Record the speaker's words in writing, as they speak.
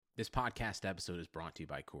This podcast episode is brought to you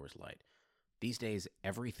by Coors Light. These days,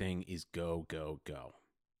 everything is go, go, go.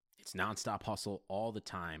 It's nonstop hustle all the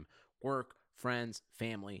time. Work, friends,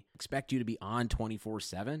 family expect you to be on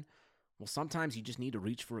 24/7. Well, sometimes you just need to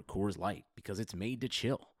reach for a Coors Light because it's made to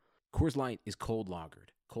chill. Coors Light is cold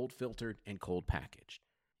lagered, cold filtered, and cold packaged.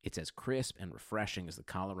 It's as crisp and refreshing as the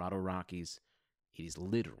Colorado Rockies. It is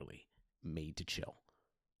literally made to chill.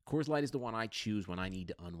 Coors Light is the one I choose when I need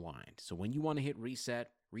to unwind. So when you want to hit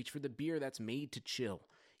reset, reach for the beer that's made to chill.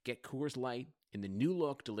 Get Coors Light in the new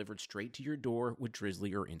look delivered straight to your door with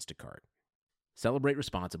Drizzly or Instacart. Celebrate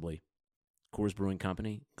responsibly. Coors Brewing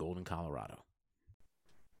Company, Golden, Colorado.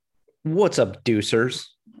 What's up, Deucers?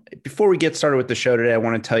 Before we get started with the show today, I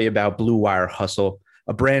want to tell you about Blue Wire Hustle,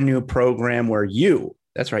 a brand new program where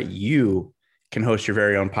that's right, you can host your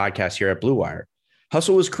very own podcast here at Blue Wire.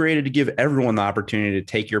 Hustle was created to give everyone the opportunity to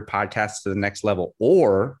take your podcast to the next level.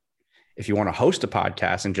 Or if you want to host a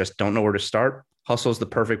podcast and just don't know where to start, Hustle is the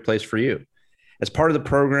perfect place for you. As part of the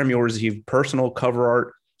program, you'll receive personal cover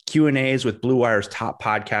art, Q&As with Blue Wire's top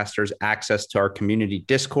podcasters, access to our community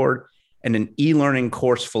Discord, and an e-learning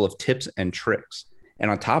course full of tips and tricks. And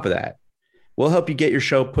on top of that, we'll help you get your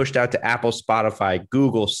show pushed out to Apple, Spotify,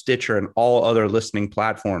 Google, Stitcher, and all other listening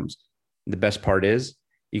platforms. The best part is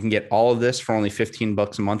you can get all of this for only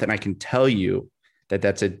 $15 a month. And I can tell you that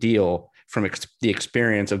that's a deal from the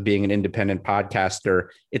experience of being an independent podcaster.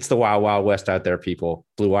 It's the Wild Wild West out there, people.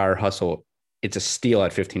 Blue Wire Hustle. It's a steal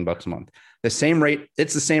at $15 a month. It's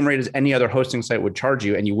the same rate as any other hosting site would charge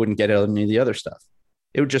you, and you wouldn't get any of the other stuff.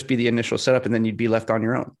 It would just be the initial setup, and then you'd be left on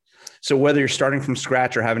your own. So whether you're starting from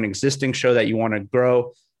scratch or have an existing show that you want to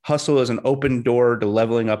grow, Hustle is an open door to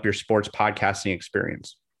leveling up your sports podcasting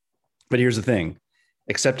experience. But here's the thing.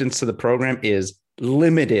 Acceptance to the program is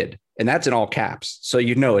limited, and that's in all caps. So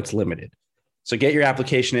you know it's limited. So get your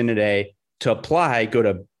application in today. To apply, go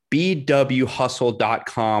to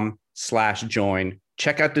bwhustle.com/join.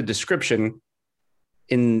 Check out the description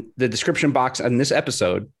in the description box on this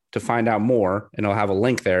episode to find out more, and I'll have a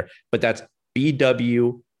link there. But that's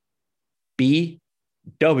BW, the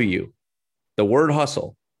word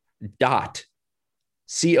hustle, .com/join.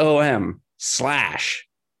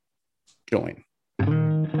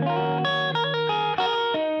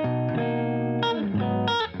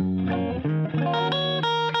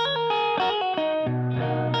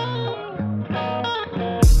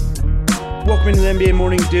 Welcome into the NBA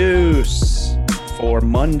Morning Deuce for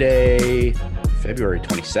Monday, February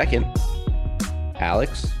 22nd.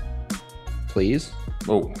 Alex, please.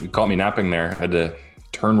 Oh, you caught me napping there. I had to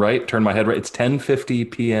turn my head right. It's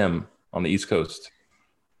 10:50 p.m. on the East Coast.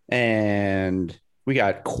 And we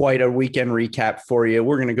got quite a weekend recap for you.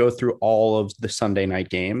 We're going to go through all of the Sunday night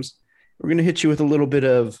games. We're going to hit you with a little bit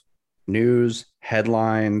of news,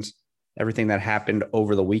 headlines, everything that happened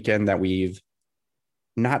over the weekend that we've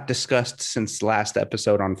not discussed since last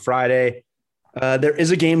episode on Friday. There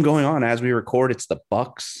is a game going on as we record. It's the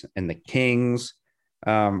Bucks and the Kings.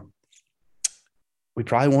 We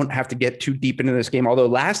probably won't have to get too deep into this game. Although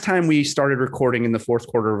last time we started recording in the fourth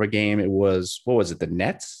quarter of a game, it was, the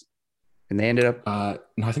Nets? And they ended up.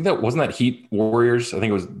 No, I think wasn't that Heat Warriors. I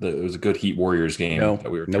think it was a good Heat Warriors game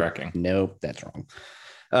that we were tracking. Nope, that's wrong.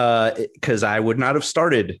 Because I would not have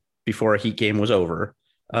started before a Heat game was over.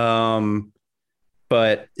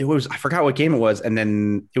 But I forgot what game it was. And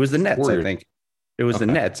then it was the Nets, I think. It was the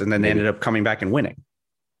Nets. And then they ended up coming back and winning.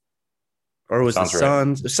 Or it was the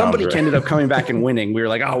Suns. Right. Somebody ended up coming back and winning. We were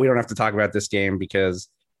like, we don't have to talk about this game because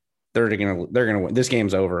they're gonna win. This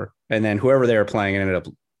game's over. And then whoever they were playing ended up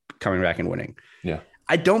coming back and winning. Yeah.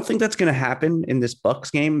 I don't think that's gonna happen in this Bucks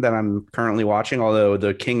game that I'm currently watching, although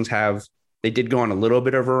the Kings they did go on a little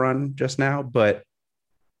bit of a run just now. But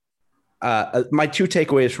my two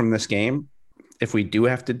takeaways from this game, if we do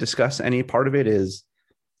have to discuss any part of it, is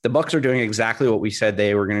the Bucks are doing exactly what we said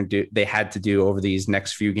they were going to do. They had to do over these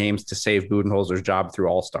next few games to save Budenholzer's job through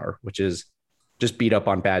All-Star, which is just beat up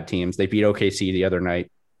on bad teams. They beat OKC the other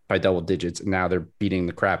night by double digits, and now they're beating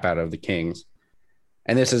the crap out of the Kings.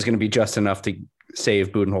 And this is going to be just enough to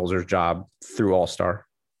save Budenholzer's job through All-Star.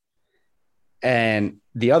 And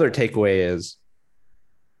the other takeaway is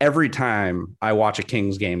every time I watch a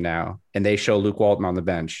Kings game now and they show Luke Walton on the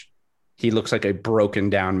bench, he looks like a broken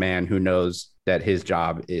down man who knows that his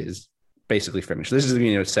job is basically finished. This is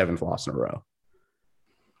his seventh loss in a row.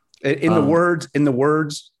 In the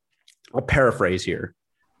words, I'll paraphrase here.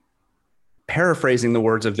 Paraphrasing the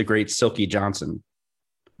words of the great Silky Johnson.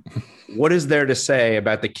 What is there to say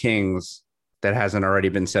about the Kings that hasn't already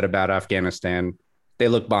been said about Afghanistan? They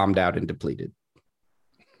look bombed out and depleted.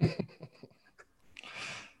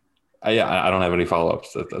 I don't have any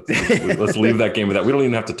follow-ups. Let's leave that game with that. We don't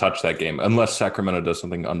even have to touch that game unless Sacramento does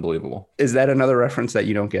something unbelievable. Is that another reference that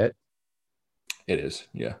you don't get? It is,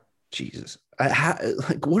 yeah. Jesus.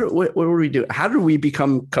 What were we doing? How did we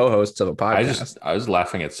become co-hosts of a podcast? I was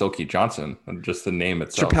laughing at Silky Johnson, just the name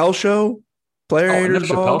itself. Chappelle Show? Player Haters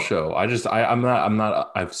Ball? Chappelle Show. I'm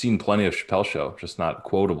not. I've seen plenty of Chappelle Show, just not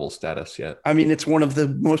quotable status yet. I mean, it's one of the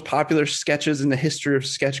most popular sketches in the history of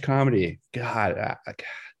sketch comedy. God,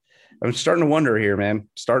 I'm starting to wonder here, man.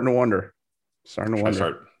 Starting to wonder.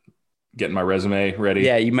 Start getting my resume ready.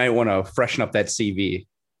 Yeah, you might want to freshen up that CV.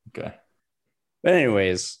 Okay. But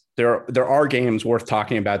anyways, there are games worth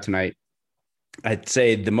talking about tonight. I'd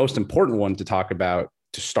say the most important one to talk about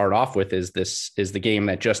to start off with is the game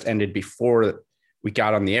that just ended before we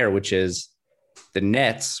got on the air, which is the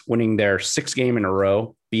Nets winning their 6th game in a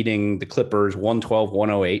row, beating the Clippers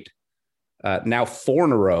 112-108. Now 4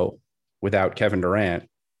 in a row without Kevin Durant.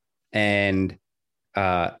 And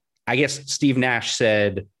I guess Steve Nash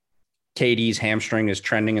said KD's hamstring is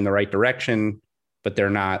trending in the right direction, but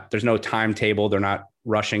there's no timetable. They're not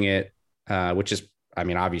rushing it, which is, I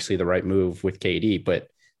mean, obviously the right move with KD, but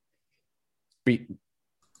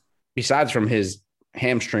besides from his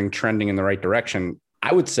hamstring trending in the right direction,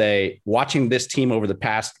 I would say watching this team over the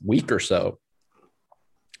past week or so,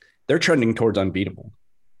 they're trending towards unbeatable.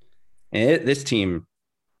 And this team,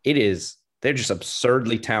 they're just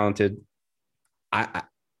absurdly talented.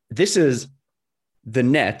 This is the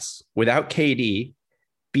Nets without KD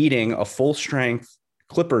beating a full strength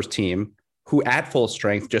Clippers team who at full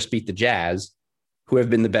strength just beat the Jazz, who have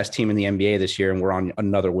been the best team in the NBA this year. And we're on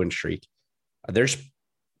another win streak.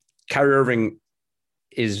 Kyrie Irving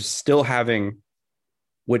is still having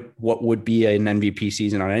what would be an MVP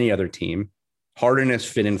season on any other team. Harden has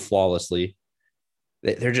fit in flawlessly.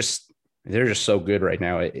 They're just so good right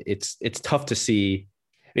now. It's tough to see.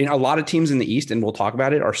 I mean, a lot of teams in the East, and we'll talk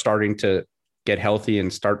about it, are starting to get healthy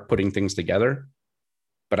and start putting things together.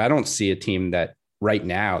 But I don't see a team that right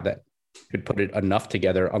now that could put it enough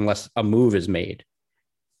together unless a move is made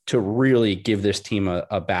to really give this team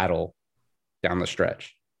a battle down the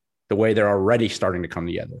stretch, the way they're already starting to come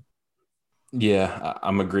together. Yeah,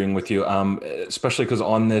 I'm agreeing with you. Especially because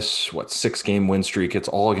on this 6-game win streak, it's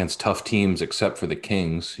all against tough teams except for the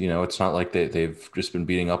Kings. You know, it's not like they've just been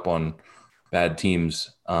beating up on bad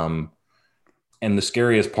teams. And the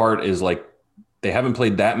scariest part is like they haven't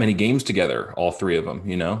played that many games together, all 3 of them.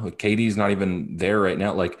 You know, KD's not even there right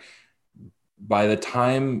now. Like by the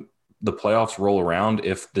time the playoffs roll around,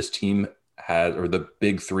 if this team has, or the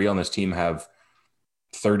big 3 on this team have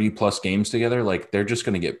 30 plus games together, like they're just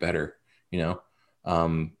going to get better. You know,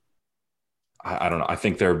 I don't know. I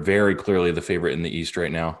think they're very clearly the favorite in the East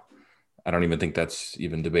right now. I don't even think that's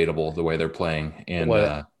even debatable the way they're playing. And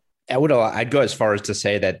I'd go as far as to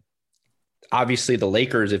say that obviously the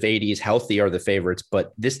Lakers, if AD is healthy, are the favorites,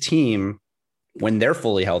 but this team, when they're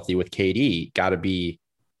fully healthy with KD, got to be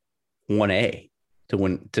 1A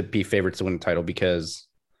to be favorites to win the title, because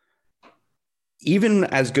even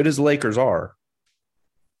as good as the Lakers are,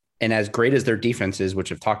 and as great as their defense is,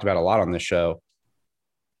 which I've talked about a lot on this show,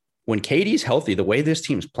 when KD's healthy, the way this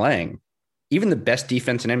team's playing, even the best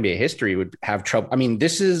defense in NBA history would have trouble. I mean,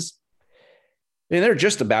 they're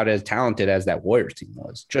just about as talented as that Warriors team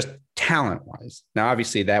was, just talent-wise. Now,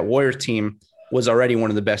 obviously, that Warriors team was already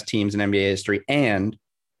one of the best teams in NBA history and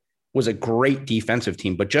was a great defensive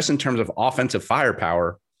team. But just in terms of offensive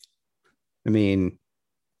firepower, I mean,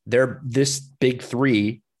 this big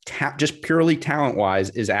 3, just purely talent-wise,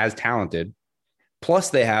 is as talented. Plus,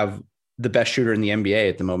 they have the best shooter in the NBA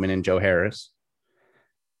at the moment in Joe Harris.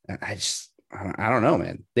 I don't know,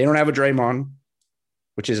 man. They don't have a Draymond,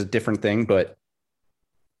 which is a different thing, but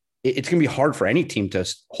it's going to be hard for any team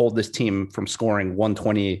to hold this team from scoring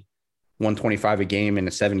 120, 125 a game in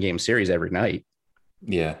a 7-game series every night.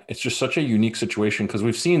 Yeah, it's just such a unique situation because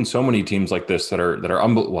we've seen so many teams like this that are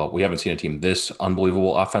well, we haven't seen a team this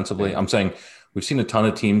unbelievable offensively. I'm saying we've seen a ton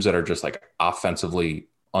of teams that are just like offensively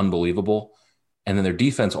unbelievable, and then their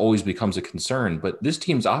defense always becomes a concern. But this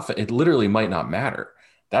team's offense, it literally might not matter.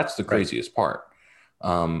 That's the craziest part.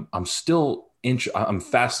 I'm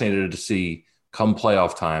fascinated to see come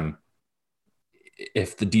playoff time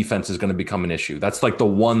if the defense is going to become an issue. That's like the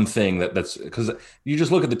one thing that's because you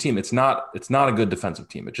just look at the team. It's not a good defensive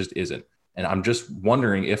team. It just isn't. And I'm just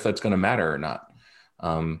wondering if that's going to matter or not.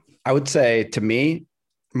 I would say, to me,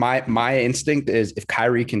 my instinct is if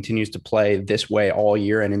Kyrie continues to play this way all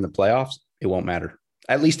year and in the playoffs, it won't matter,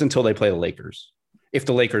 at least until they play the Lakers. If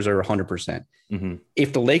the Lakers are 100%,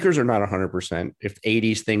 if the Lakers are not 100%, if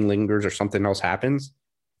AD's thing lingers or something else happens,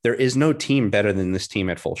 there is no team better than this team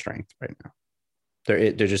at full strength right now.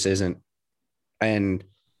 There just isn't. And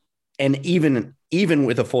even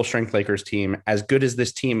with a full strength Lakers team, as good as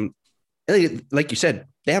this team, like you said,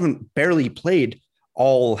 they haven't barely played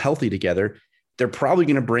all healthy together. They're probably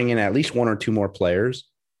going to bring in at least one or two more players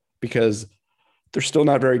because they're still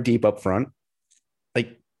not very deep up front.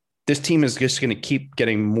 Like, this team is just going to keep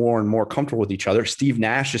getting more and more comfortable with each other. Steve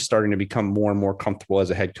Nash is starting to become more and more comfortable as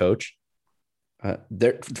a head coach.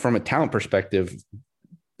 From a talent perspective,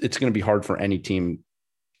 it's going to be hard for any team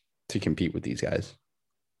to compete with these guys.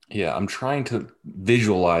 Yeah, I'm trying to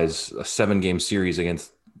visualize a 7-game series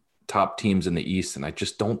against top teams in the East, and I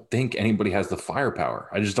just don't think anybody has the firepower.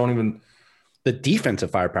 I just don't even. The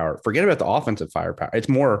defensive firepower. Forget about the offensive firepower. It's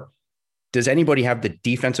more, does anybody have the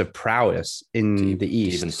defensive prowess in the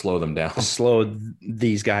East to even slow them down? To slow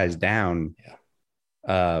these guys down.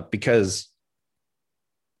 Yeah. Because,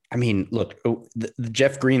 I mean, look, the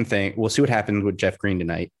Jeff Green thing, we'll see what happens with Jeff Green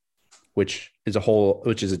tonight, which is a whole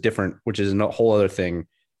other thing.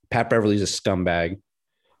 Pat Beverly's a scumbag.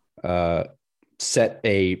 Set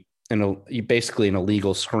basically an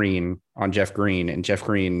illegal screen on Jeff Green, and Jeff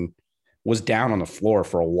Green was down on the floor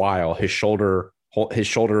for a while. His shoulder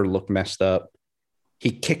looked messed up.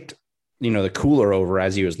 He kicked, the cooler over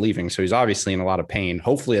as he was leaving. So he's obviously in a lot of pain.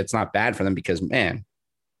 Hopefully it's not bad for them because, man,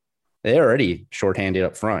 they're already shorthanded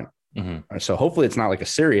up front. Mm-hmm. So hopefully it's not like a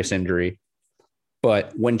serious injury.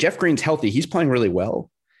 But when Jeff Green's healthy, he's playing really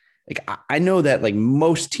well. Like, I know that like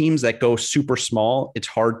most teams that go super small, it's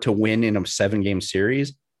hard to win in a 7-game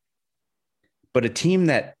series. But a team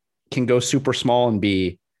that can go super small and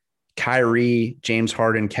be Kyrie, James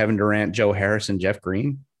Harden, Kevin Durant, Joe Harris, and Jeff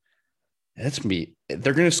Green, they're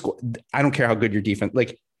going to score. I don't care how good your defense.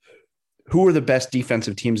 Like, who are the best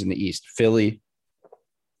defensive teams in the East? Philly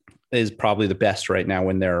is probably the best right now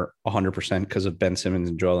when they're 100% because of Ben Simmons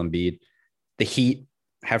and Joel Embiid. The Heat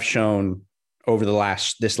have shown over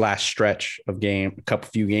this last stretch of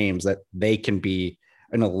few games that they can be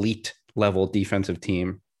an elite level defensive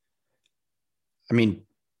team. I mean,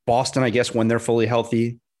 Boston, I guess, when they're fully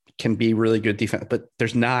healthy, can be really good defense, but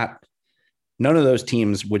none of those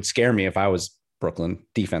teams would scare me if I was Brooklyn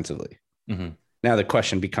defensively. Mm-hmm. Now the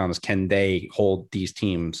question becomes, can they hold these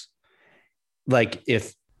teams? Like,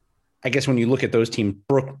 I guess when you look at those teams,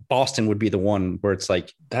 Boston would be the one where it's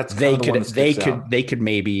like they could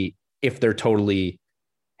maybe, if they're totally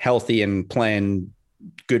healthy and playing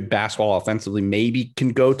good basketball offensively, maybe can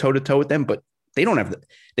go toe to toe with them, but they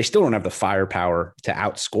still don't have the firepower to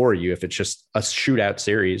outscore you if it's just a shootout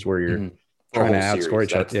series where you're trying to outscore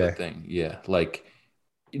each other. The thing. Yeah. Like,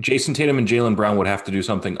 Jason Tatum and Jaylen Brown would have to do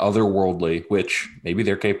something otherworldly, which maybe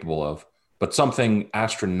they're capable of, but something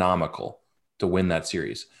astronomical to win that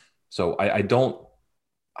series. So I don't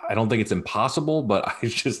think it's impossible, but it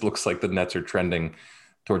just looks like the Nets are trending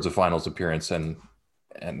towards a finals appearance, and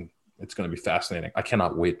it's going to be fascinating. I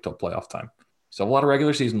cannot wait till playoff time. So a lot of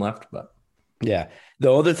regular season left, but yeah.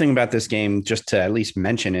 The other thing about this game, just to at least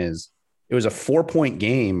mention, is it was a 4-point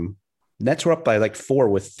game. Nets were up by like 4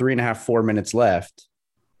 with 4 minutes left,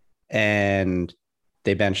 and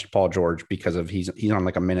they benched Paul George because of he's on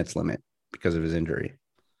like a minutes limit because of his injury.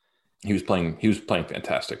 He was playing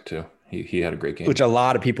fantastic too. He had a great game, which a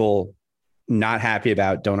lot of people not happy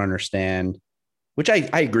about, don't understand, which I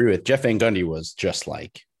agree with. Jeff Van Gundy was just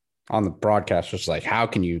like on the broadcast, just like, how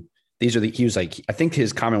can you, he was like, I think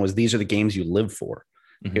his comment was, these are the games you live for.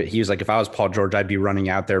 Mm-hmm. He was like, if I was Paul George, I'd be running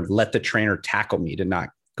out there, let the trainer tackle me to not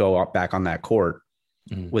go back on that court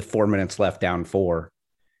with 4 minutes left, down 4.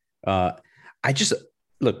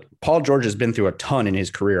 Look, Paul George has been through a ton in his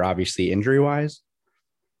career, obviously injury wise.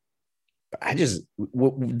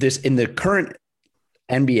 This in the current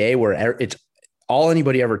NBA where it's all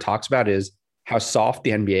anybody ever talks about is how soft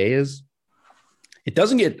the NBA is.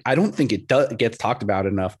 I don't think it gets talked about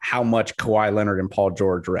enough how much Kawhi Leonard and Paul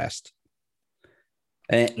George rest.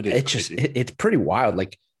 And it's pretty wild.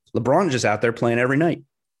 Like, LeBron's just out there playing every night.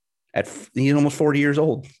 He's almost 40 years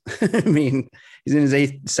old. I mean, he's in his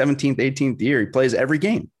 17th, 18th year. He plays every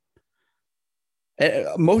game.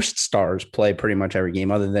 Most stars play pretty much every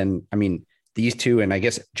game other than, I mean, these two and I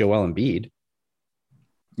guess Joel Embiid.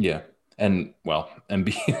 Yeah. And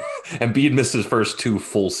Embiid missed his first 2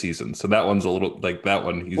 full seasons. So that one's a little like that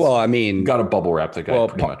one. Got a bubble wrap the guy.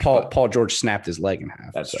 Well, Paul George snapped his leg in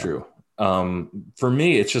half. That's true. For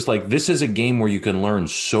me, it's just like, this is a game where you can learn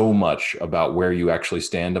so much about where you actually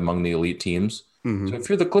stand among the elite teams. Mm-hmm. So if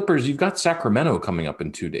you're the Clippers, you've got Sacramento coming up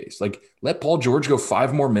in 2 days. Like, let Paul George go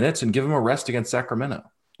 5 more minutes and give him a rest against Sacramento.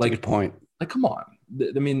 Like, good point. Like, come on.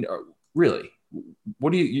 I mean, really,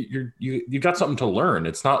 what do you got something to learn?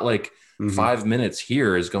 It's not like 5 minutes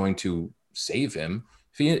here is going to save him.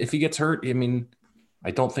 If he gets hurt, I mean,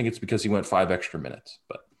 I don't think it's because he went 5 extra minutes,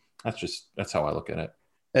 but that's how I look at it.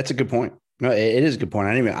 That's a good point. No, it is a good point.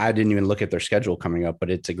 I didn't even look at their schedule coming up, but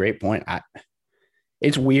it's a great point.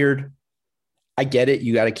 It's weird. I get it.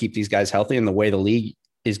 You got to keep these guys healthy, and the way the league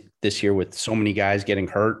is this year with so many guys getting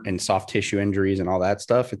hurt and soft tissue injuries and all that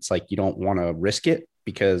stuff, it's like you don't want to risk it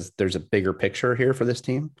because there's a bigger picture here for this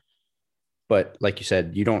team. But like you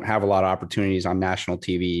said, you don't have a lot of opportunities on national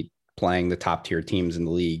TV playing the top tier teams in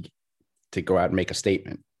the league to go out and make a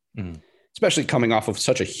statement, especially coming off of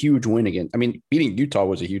such a huge win again. I mean, beating Utah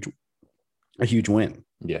was a huge win.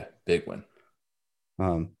 Yeah, big win.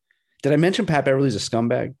 Did I mention Pat Beverly's a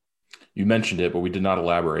scumbag? You mentioned it, but we did not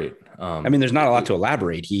elaborate. I mean, there's not a lot to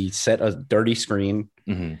elaborate. He set a dirty screen.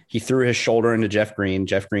 He threw his shoulder into Jeff Green.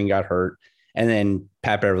 Jeff Green got hurt. And then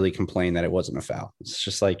Pat Beverly complained that it wasn't a foul. It's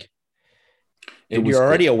just like, you're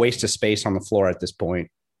already a waste of space on the floor at this point.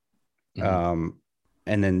 And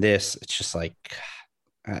then this, it's just like,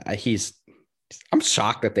 I'm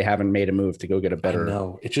shocked that they haven't made a move to go get a better.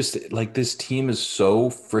 No, it's just like this team is so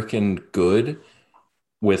freaking good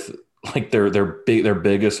with like their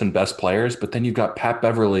biggest and best players, but then you've got Pat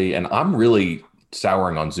Beverly, and I'm really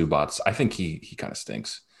souring on Zubats. I think he kind of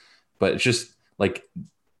stinks, but it's just like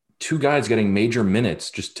two guys getting major minutes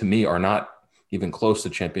just to me are not even close to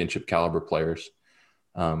championship caliber players.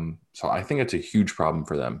 So I think it's a huge problem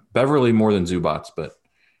for them. Beverly more than Zubats, but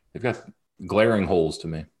they've got glaring holes to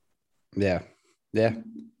me. Yeah.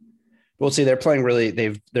 We'll see. They're playing really.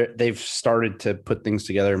 They've started to put things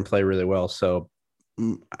together and play really well. So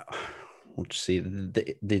we'll just see.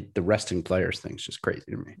 The resting players thing's just crazy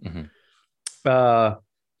to me.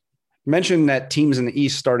 Mentioned that teams in the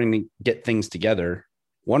East starting to get things together.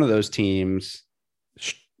 One of those teams,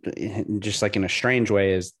 just like in a strange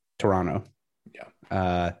way, is Toronto.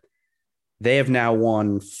 Yeah. They have now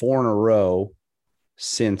won 4 in a row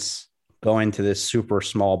since going to this super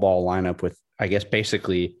small ball lineup with, I guess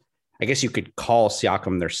you could call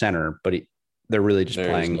Siakam their center, but they're really just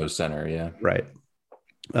playing no center. Yeah. Right.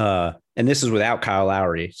 And this is without Kyle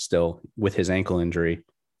Lowry still with his ankle injury.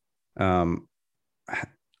 Here's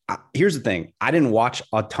the thing. I didn't watch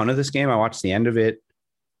a ton of this game. I watched the end of it.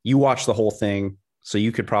 You watched the whole thing, so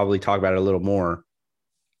you could probably talk about it a little more.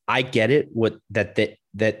 I get it. That the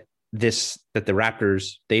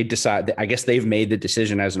Raptors, they decide, I guess they've made the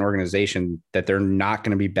decision as an organization that they're not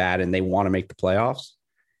going to be bad and they want to make the playoffs.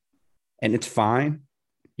 And it's fine.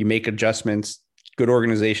 You make adjustments. Good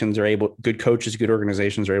organizations are able, good coaches, good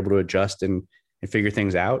organizations are able to adjust and figure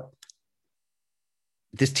things out.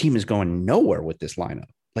 This team is going nowhere with this lineup.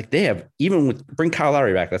 Like they have, even with bring Kyle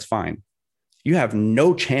Lowry back, that's fine. You have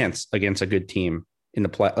no chance against a good team in the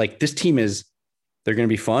play. Like this team is, they're going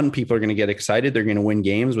to be fun. People are going to get excited. They're going to win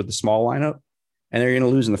games with the small lineup, and they're going to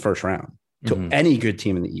lose in the first round to any good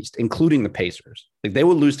team in the East, including the Pacers. Like they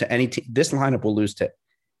will lose to any team. This lineup will lose to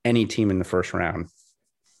any team in the first round.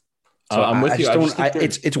 So I'm with you.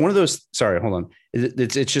 It's one of those. Sorry, hold on.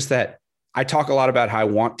 It's just that I talk a lot about how I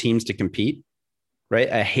want teams to compete.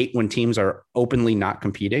 Right. I hate when teams are openly not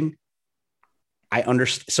competing. I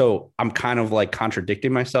understand. So I'm kind of like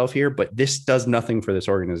contradicting myself here, but this does nothing for this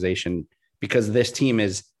organization because this team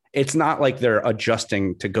it's not like they're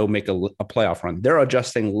adjusting to go make a playoff run. They're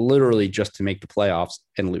adjusting literally just to make the playoffs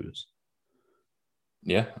and lose.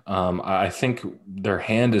 Yeah. I think their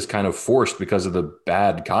hand is kind of forced because of the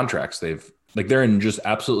bad contracts. They're in just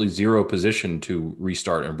absolutely zero position to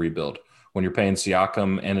restart and rebuild. When you're paying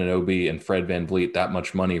Siakam, Anunoby, and Fred VanVleet that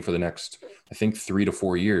much money for the next, I think, 3 to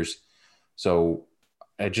 4 years. So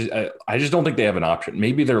I just don't think they have an option.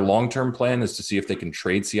 Maybe their long-term plan is to see if they can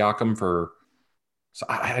trade Siakam for, so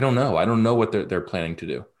I don't know. I don't know what they're planning to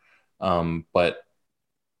do. But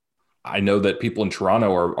I know that people in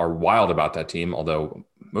Toronto are wild about that team, although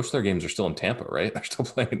most of their games are still in Tampa, right? They're still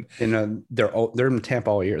playing. And they're in Tampa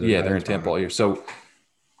all year. They're in Tampa all year. So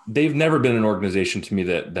they've never been an organization to me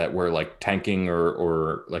that where like tanking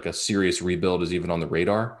or like a serious rebuild is even on the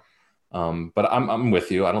radar. But I'm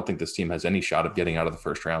with you. I don't think this team has any shot of getting out of the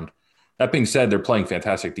first round. That being said, they're playing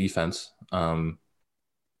fantastic defense. They're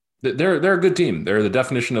a good team. They're the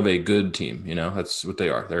definition of a good team. You know, that's what they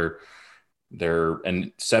are. They're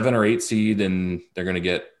a 7 or 8 seed, and they're going to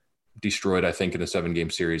get destroyed, I think, in a 7-game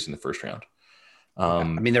series in the first round. I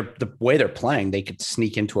mean, the way they're playing, they could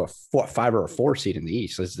sneak into a 5 or a 4 seed in the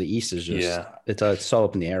East. The East is just it's so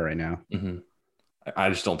up in the air right now. Mm-hmm. I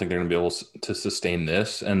just don't think they're going to be able to sustain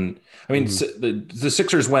this. And I mean, the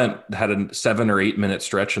Sixers had a 7 or 8 minute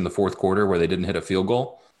stretch in the fourth quarter where they didn't hit a field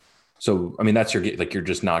goal. So, I mean, that's you're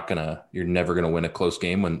never going to win a close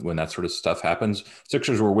game when that sort of stuff happens.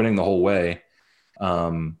 Sixers were winning the whole way.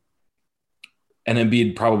 And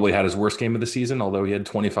Embiid probably had his worst game of the season, although he had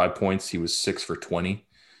 25 points. He was 6 for 20,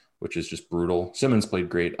 which is just brutal. Simmons played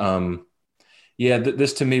great.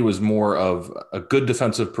 This to me was more of a good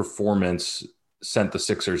defensive performance sent the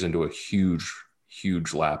Sixers into a huge,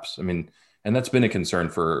 huge lapse. I mean, and that's been a concern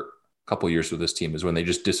for a couple of years with this team is when they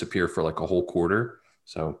just disappear for like a whole quarter.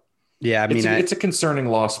 So yeah, it's a concerning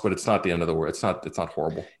loss, but it's not the end of the world. It's not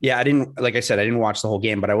horrible. Yeah, I didn't watch the whole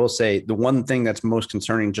game, but I will say the one thing that's most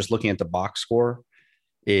concerning just looking at the box score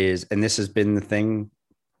is, and this has been the thing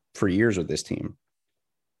for years with this team,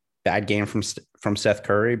 bad game from Seth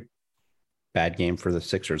Curry, bad game for the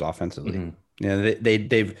Sixers offensively. Mm-hmm. You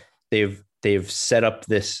know, they've set up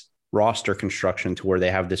this roster construction to where they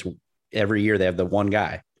have this every year. They have the one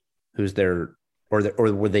guy who's their or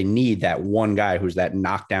where they need that one guy who's that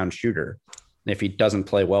knockdown shooter. And if he doesn't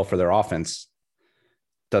play well for their offense,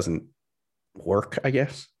 doesn't work, I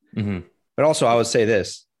guess. Mm-hmm. But also, I would say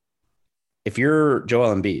this: if you're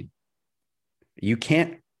Joel Embiid, you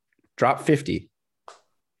can't drop 50,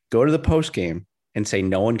 go to the post game and say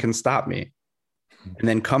no one can stop me, and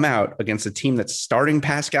then come out against a team that's starting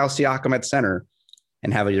Pascal Siakam at center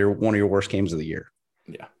and have one of your worst games of the year.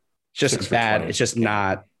 Yeah, it's just bad. It's just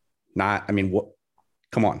not. I mean, what?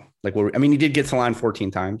 Come on, like he did get to the line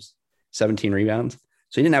 14 times, 17 rebounds,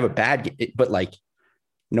 so he didn't have a bad game, but like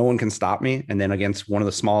no one can stop me. And then against one of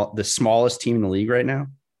the smallest team in the league right now.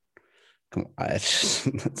 Come on, it's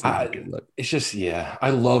not a good look. It's just, I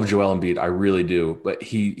love Joel Embiid. I really do. But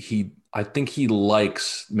I think he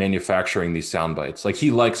likes manufacturing these sound bites. Like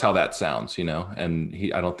he likes how that sounds, and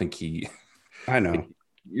I don't think I know. Like,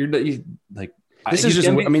 you're like, this is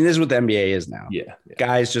what the NBA is now. Yeah.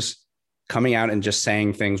 Guys just coming out and just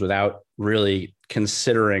saying things without really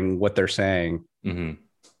considering what they're saying. Mm-hmm.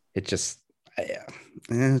 It just,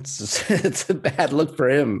 it's a bad look for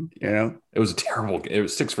him. It was terrible. It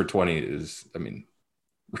was 6 for 20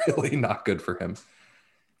 really not good for him.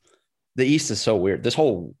 The East is so weird. This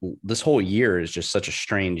whole year is just such a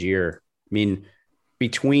strange year. I mean,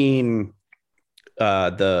 between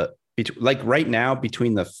right now,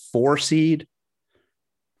 between the 4 seed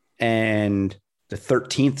and the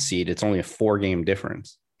 13th seed, it's only a 4-game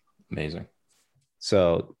difference. Amazing.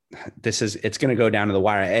 So it's going to go down to the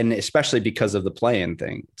wire, and especially because of the play-in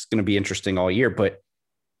thing, it's going to be interesting all year, but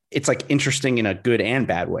it's like interesting in a good and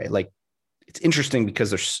bad way. Like it's interesting because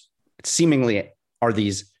there's seemingly are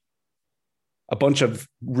these a bunch of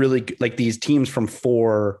really like these teams from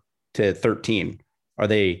 4 to 13. Are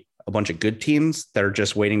they a bunch of good teams that are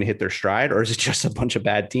just waiting to hit their stride? Or is it just a bunch of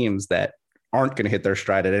bad teams that aren't going to hit their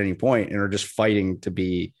stride at any point and are just fighting to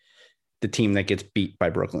be the team that gets beat by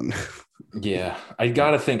Brooklyn? Yeah, I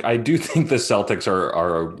do think the Celtics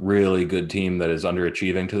are a really good team that is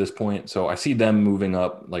underachieving to this point. So I see them moving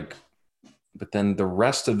up, but then the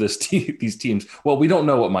rest of these teams, well, we don't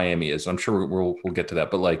know what Miami is. I'm sure we'll get to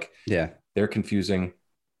that, but they're confusing.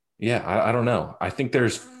 Yeah, I don't know. I think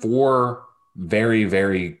there's 4 very,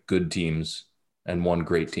 very good teams and 1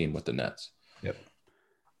 great team with the Nets. Yep.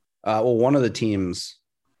 Well, one of the teams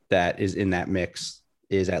that is in that mix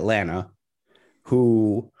is Atlanta,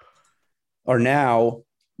 who are now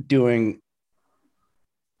doing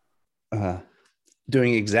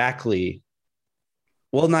exactly,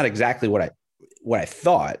 well, not exactly what I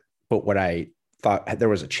thought, but what I thought there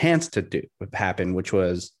was a chance to do happen, which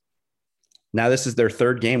was now this is their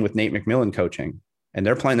 3rd game with Nate McMillan coaching, and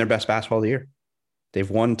they're playing their best basketball of the year. They've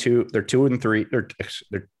won 2. They're 2-3.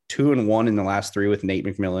 They're 2-1 in the last 3 with Nate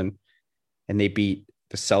McMillan, and they beat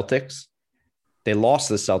the Celtics. They lost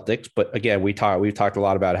the Celtics, but again, we've talked a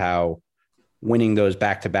lot about how winning those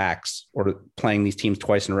back-to-backs or playing these teams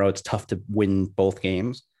twice in a row, it's tough to win both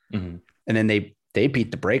games. Mm-hmm. And then they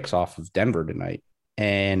beat the brakes off of Denver tonight.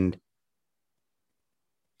 And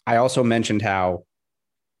I also mentioned how,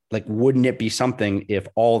 wouldn't it be something if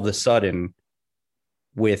all of a sudden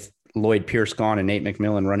with Lloyd Pierce gone and Nate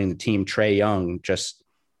McMillan running the team, Trae Young just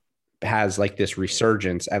has this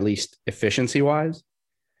resurgence, at least efficiency wise,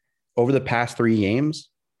 over the past 3 games,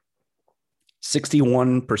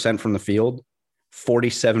 61% from the field,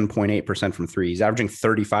 47.8% from 3. He's averaging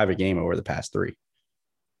 35 a game over the past 3.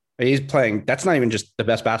 He's playing. That's not even just the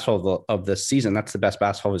best basketball of the season. That's the best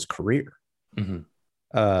basketball of his career. Mm-hmm.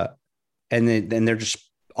 And then they're just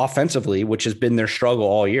offensively, which has been their struggle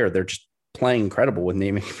all year. They're just playing incredible with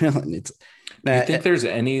Nate McMillan. Do you think there's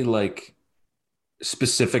any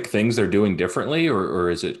specific things they're doing differently, or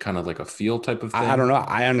is it kind of like a feel type of thing? I don't know.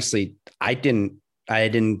 I honestly, I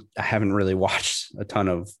haven't really watched a ton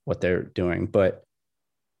of what they're doing, but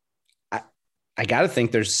I got to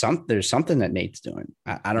think there's something that Nate's doing.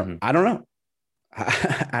 I don't know.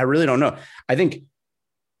 I really don't know. I think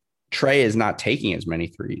Trey is not taking as many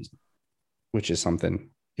threes, which is something.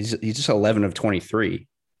 He's just 11 of 23,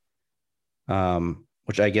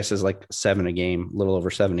 which I guess is like 7 a game, a little over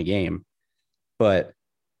 7 a game. But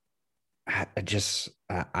I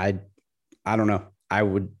don't know. I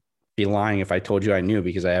would be lying if I told you I knew,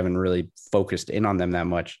 because I haven't really focused in on them that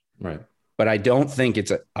much. Right. But I don't think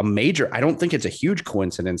it's a major. I don't think it's a huge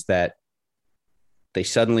coincidence that they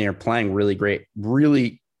suddenly are playing really great.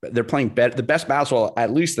 Really, they're playing the best basketball,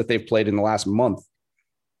 at least that they've played in the last month,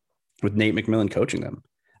 with Nate McMillan coaching them,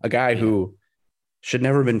 a guy who should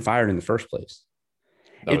never have been fired in the first place.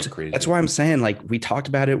 That was crazy. That's why I'm saying, like, we talked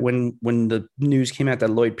about it when the news came out that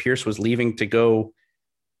Lloyd Pierce was leaving to go,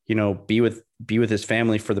 be with his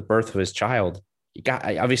family for the birth of his child.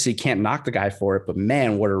 I obviously can't knock the guy for it, but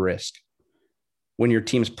man, what a risk when your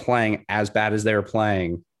team's playing as bad as they're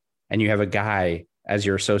playing, and you have a guy as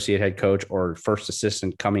your associate head coach or first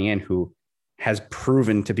assistant coming in who has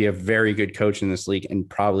proven to be a very good coach in this league and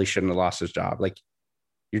probably shouldn't have lost his job. Like,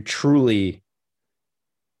 you're truly,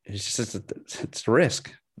 it's a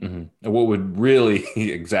risk. Mm-hmm. And what would really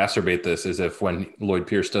exacerbate this is if, when Lloyd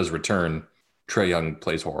Pierce does return, Trae Young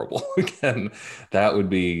plays horrible again. That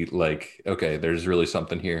would be like, okay, there's really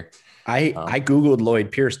something here. I Googled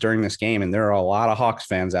Lloyd Pierce during this game, and there are a lot of Hawks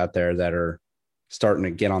fans out there that are starting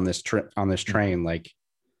to get on this train. Like,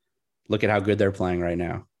 look at how good they're playing right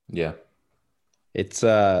now. Yeah. It's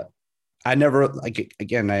I never, like,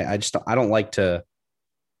 again, I don't like to,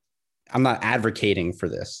 I'm not advocating for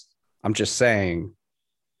this. I'm just saying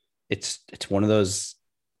it's one of those,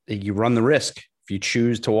 you run the risk if you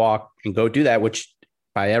choose to walk and go do that, which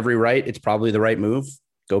by every right, it's probably the right move.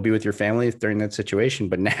 Go be with your family during that situation.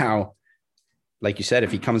 But now, like you said,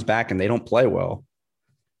 if he comes back and they don't play well,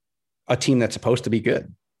 a team that's supposed to be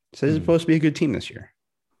good. So this is supposed to be a good team this year.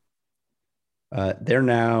 They're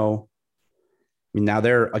now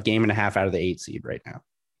they're a game and a half out of the 8 seed right now,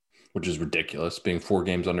 which is ridiculous, being 4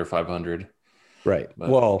 games under 500. Right. But,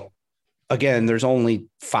 well, again, there's only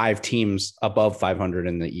 5 teams above 500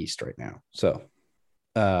 in the East right now. So,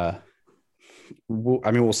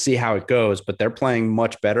 we'll see how it goes, but they're playing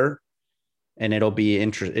much better, and it'll be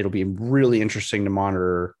really interesting to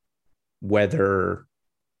monitor whether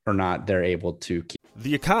or not they're able to keep.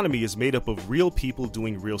 The economy is made up of real people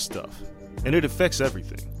doing real stuff, and it affects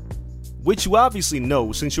everything, which you obviously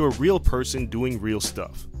know since you're a real person doing real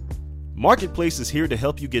stuff. Marketplace is here to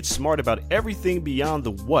help you get smart about everything beyond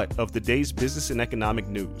the what of the day's business and economic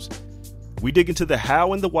news. We dig into the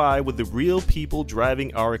how and the why with the real people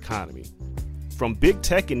driving our economy. From big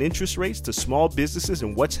tech and interest rates to small businesses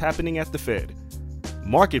and what's happening at the Fed,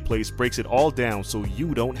 Marketplace breaks it all down so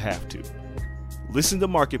you don't have to. Listen to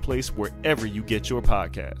Marketplace wherever you get your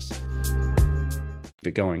podcasts. Keep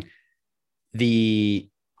it going. The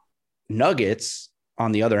Nuggets,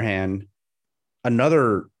 on the other hand, I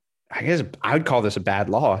guess I would call this a bad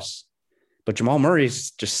loss, but Jamal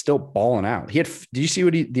Murray's just still balling out. Did you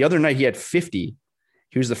see the other night he had 50?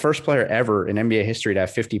 He was the first player ever in NBA history to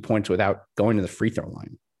have 50 points without going to the free throw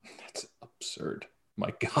line. That's absurd.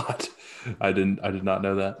 My God. I did not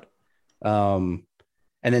know that.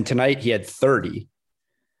 And then tonight he had 30.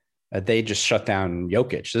 They just shut down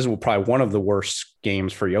Jokic. This is probably one of the worst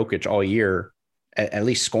games for Jokic all year, at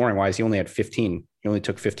least scoring wise. He only had 15. He only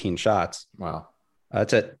took 15 shots. Wow.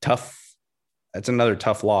 That's another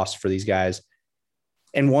tough loss for these guys.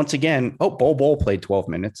 And once again, Bol played 12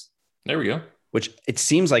 minutes. There we go. Which it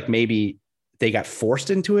seems like maybe they got forced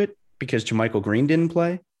into it because JaMychal Green didn't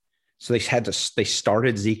play. So they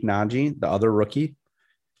started Zeke Naji, the other rookie.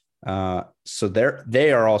 So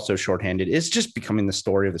they are also shorthanded. It's just becoming the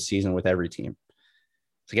story of the season with every team.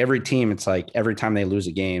 It's like every team, it's like every time they lose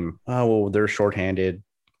a game, they're shorthanded,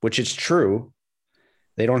 which is true.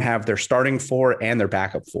 They don't have their starting 4 and their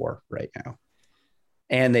backup 4 right now.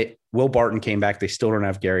 And Will Barton came back. They still don't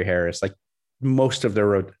have Gary Harris. Like most of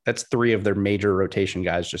that's 3 of their major rotation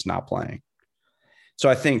guys just not playing. So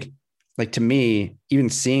I think, like, to me, even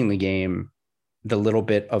seeing the game, the little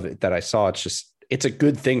bit of it that I saw, it's a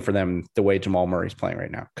good thing for them the way Jamal Murray's playing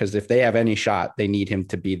right now. Because if they have any shot, they need him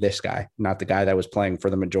to be this guy, not the guy that was playing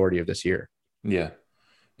for the majority of this year. Yeah.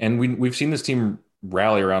 And we've seen this team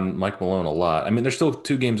rally around Mike Malone a lot. I mean, they're still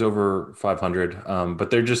 2 games over 500,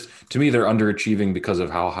 but they're just, to me, they're underachieving because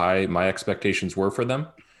of how high my expectations were for them.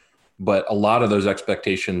 But a lot of those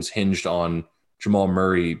expectations hinged on Jamal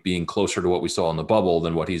Murray being closer to what we saw in the bubble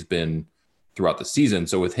than what he's been throughout the season.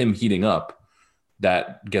 So with him heating up,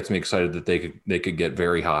 that gets me excited that they could get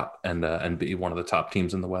very hot and be one of the top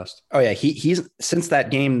teams in the West. Oh yeah, he's since that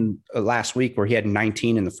game last week where he had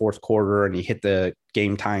 19 in the fourth quarter and he hit the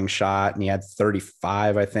game tying shot and he had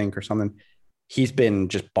 35, I think, or something. he's been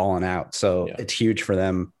just balling out. So it's huge for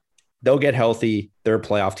them. They'll get healthy. They're a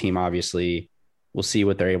playoff team, obviously. We'll see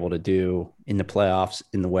what they're able to do in the playoffs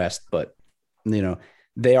in the West. But, you know,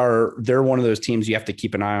 they're one of those teams you have to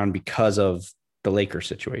keep an eye on because of the Lakers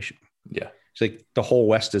situation. Yeah. It's like the whole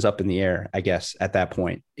West is up in the air, I guess, at that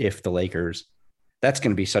point. If the Lakers, that's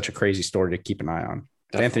going to be such a crazy story to keep an eye on.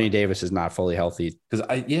 If Anthony Davis is not fully healthy. Because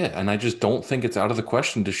and I just don't think it's out of the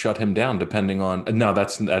question to shut him down depending on, no,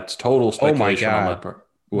 that's total speculation on my part.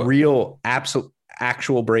 Real,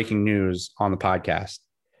 actual breaking news on the podcast.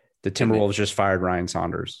 The Timberwolves just fired Ryan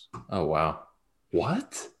Saunders. Oh, wow.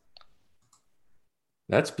 What?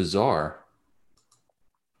 That's bizarre.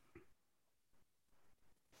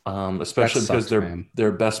 Especially because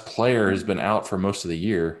their best player has been out for most of the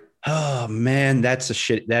year. Oh man, that is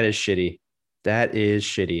shitty. That is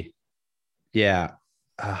shitty. Yeah.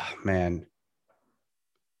 Oh man.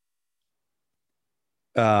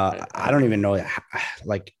 I don't even know.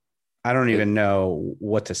 Like, I don't even know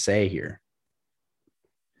what to say here.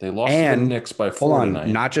 They lost to the Knicks by 4 tonight.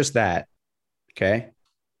 Not just that. Okay.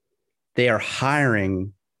 They are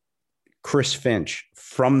hiring Chris Finch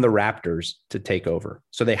from the Raptors to take over.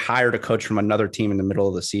 So they hired a coach from another team in the middle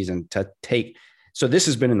of the season to take. So this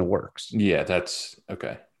has been in the works. Yeah, that's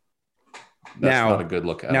okay. That's not a good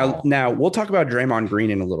look at all. Now we'll talk about Draymond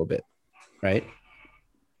Green in a little bit, right?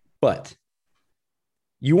 But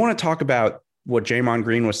you want to talk about what Draymond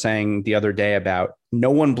Green was saying the other day about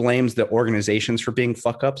no one blames the organizations for being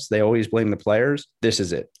fuck ups. They always blame the players. This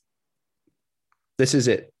is it. This is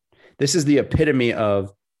it. This is the epitome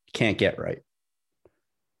of can't get right.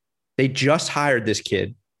 They just hired this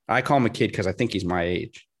kid. I call him a kid because I think he's my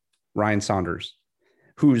age, Ryan Saunders,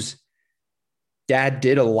 whose dad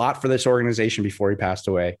did a lot for this organization before he passed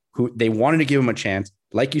away, who they wanted to give him a chance.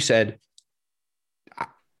 Like you said,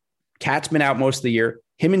 Cat's been out most of the year.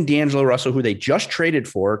 Him and D'Angelo Russell, who they just traded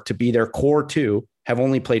for to be their core two, have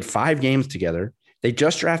only played 5 games together. They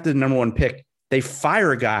just drafted the number 1 pick. They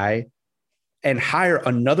fire a guy and hire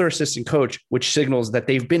another assistant coach, which signals that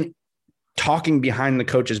they've been talking behind the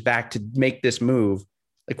coach's back to make this move.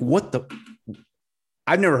 Like, what the?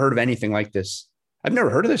 I've never heard of anything like this. I've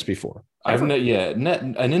never heard of this before. An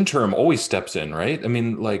interim always steps in, right? I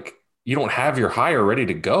mean, like, you don't have your hire ready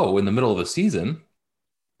to go in the middle of the season,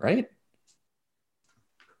 right?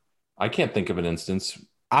 I can't think of an instance.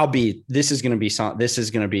 This is going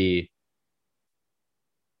to be,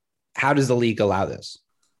 how does the league allow this?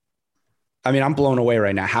 I mean, I'm blown away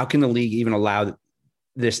right now. How can the league even allow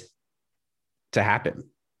this to happen?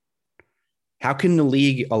 How can the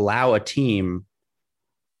league allow a team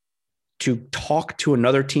to talk to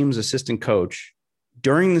another team's assistant coach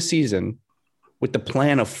during the season with the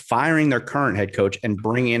plan of firing their current head coach and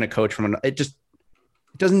bringing in a coach from another? It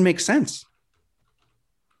doesn't make sense.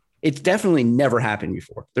 It's definitely never happened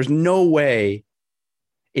before. There's no way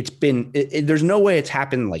there's no way it's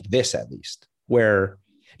happened like this, at least. Where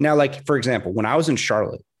now, like, for example, when I was in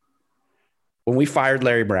Charlotte, when we fired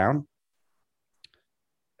Larry Brown,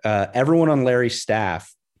 everyone on Larry's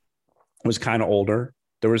staff was kind of older.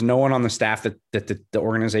 There was no one on the staff that the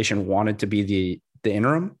organization wanted to be the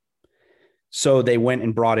interim. So they went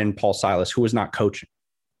and brought in Paul Silas, who was not coaching.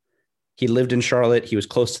 He lived in Charlotte. He was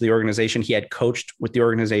close to the organization. He had coached with the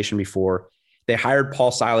organization before. They hired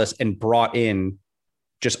Paul Silas and brought in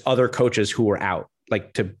just other coaches who were out,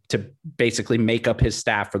 like to basically make up his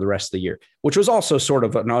staff for the rest of the year, which was also sort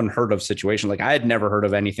of an unheard of situation. Like, I had never heard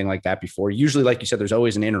of anything like that before. Usually, like you said, there's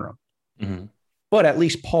always an interim. Mm-hmm. But at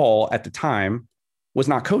least Paul at the time was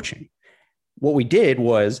not coaching. What we did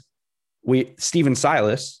was Steven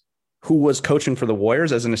Silas, who was coaching for the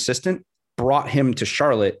Warriors as an assistant, brought him to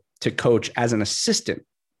Charlotte to coach as an assistant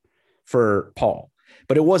for Paul.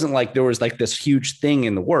 But it wasn't like there was like this huge thing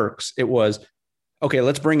in the works. It was, okay,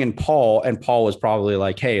 let's bring in Paul. And Paul was probably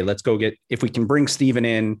like, hey, let's go if we can bring Steven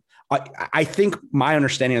in. I think my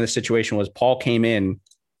understanding of the situation was Paul came in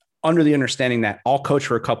under the understanding that I'll coach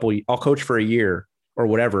for a year or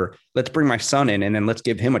whatever. Let's bring my son in and then let's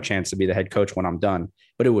give him a chance to be the head coach when I'm done.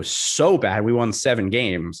 But it was so bad. We won 7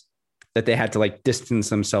 games that they had to like distance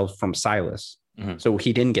themselves from Silas. Mm-hmm. So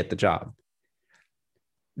he didn't get the job.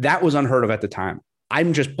 That was unheard of at the time.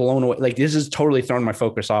 I'm just blown away. Like, this is totally throwing my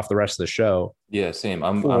focus off the rest of the show. Yeah, same.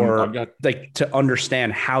 Like, to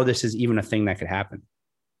understand how this is even a thing that could happen.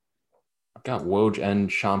 I've got Woj and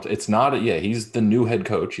Shams. It's not. He's the new head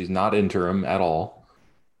coach. He's not interim at all.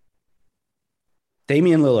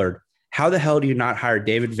 Damian Lillard. How the hell do you not hire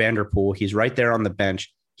David Vanderpool? He's right there on the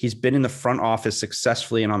bench. He's been in the front office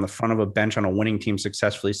successfully and on the front of a bench on a winning team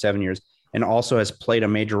successfully 7 years, and also has played a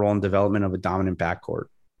major role in development of a dominant backcourt.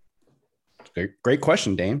 Great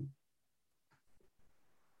question, Dame.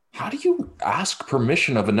 How do you ask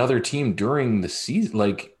permission of another team during the season?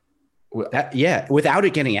 Like, without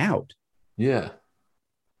it getting out. Yeah.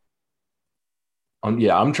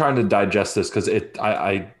 I'm trying to digest this because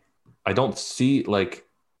I don't see like.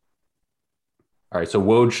 All right, so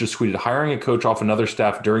Woj just tweeted, hiring a coach off another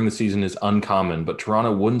staff during the season is uncommon, but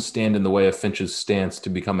Toronto wouldn't stand in the way of Finch's stance to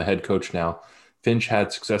become a head coach now. Finch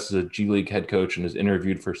had success as a G League head coach and is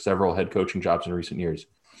interviewed for several head coaching jobs in recent years.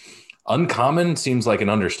 Uncommon seems like an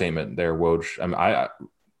understatement there, Woj. I mean,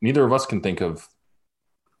 neither of us can think of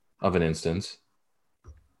an instance.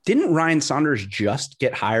 Didn't Ryan Saunders just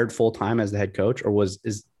get hired full time as the head coach, or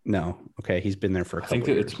no? Okay, he's been there for a couple. I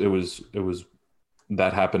think it was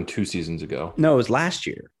that happened 2 seasons ago. No, it was last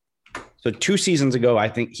year. So 2 seasons ago, I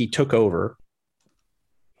think he took over,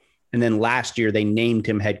 and then last year they named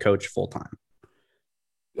him head coach full time.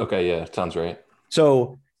 Okay, yeah, sounds right.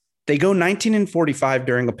 So they go 19-45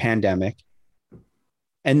 during a pandemic,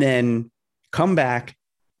 and then come back.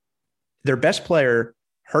 Their best player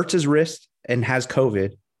hurts his wrist and has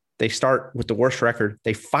COVID. They start with the worst record.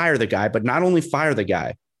 They fire the guy, but not only fire the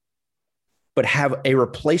guy, but have a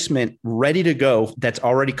replacement ready to go that's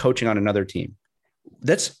already coaching on another team.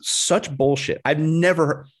 That's such bullshit. I've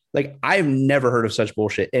never heard of such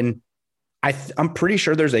bullshit. And I'm pretty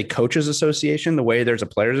sure there's a coaches association, the way there's a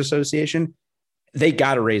players association. They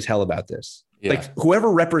got to raise hell about this. Yeah. Like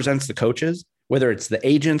whoever represents the coaches, whether it's the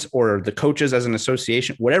agents or the coaches as an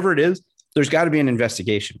association, whatever it is, there's got to be an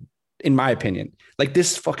investigation, in my opinion. Like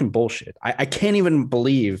this is fucking bullshit. I can't even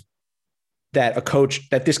believe that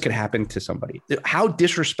that this could happen to somebody. How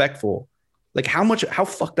disrespectful, like how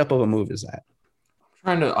fucked up of a move is that?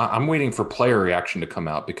 I'm waiting for player reaction to come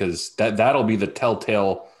out because that'll be the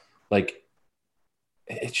telltale. Like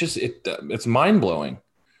it's mind blowing.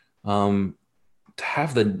 To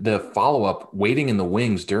have the follow up waiting in the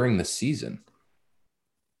wings during the season.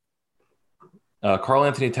 Karl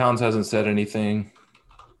Anthony Towns hasn't said anything.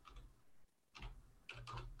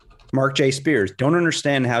 Mark J. Spears, don't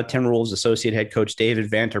understand how Timberwolves associate head coach David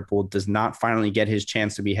Vanterpool does not finally get his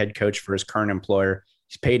chance to be head coach for his current employer.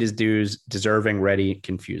 He's paid his dues, deserving, ready,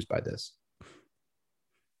 confused by this.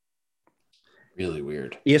 Really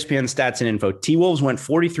weird. ESPN stats and info. T-Wolves went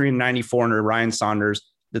 43-94 under Ryan Saunders,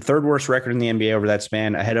 the third worst record in the NBA over that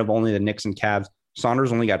span, ahead of only the Knicks and Cavs.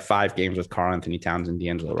 Saunders only got 5 games with Karl Anthony Towns and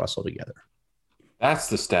D'Angelo Russell together. That's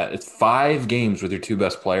the stat. It's 5 games with your 2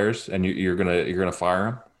 best players, and you're gonna fire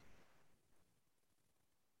him.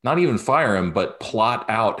 Not even fire him, but plot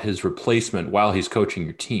out his replacement while he's coaching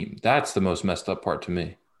your team. That's the most messed up part to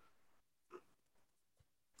me.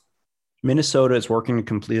 Minnesota is working to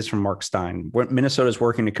complete this from Mark Stein. Minnesota is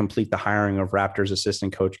working to complete the hiring of Raptors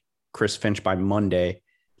assistant coach Chris Finch by Monday.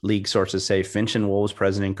 League sources say Finch and Wolves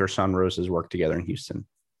president Gerson Rosas work together in Houston.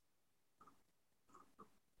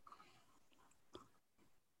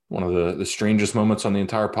 One of the strangest moments on the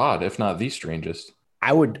entire pod, if not the strangest.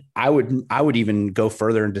 I would even go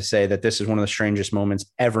further and to say that this is one of the strangest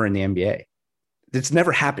moments ever in the NBA. It's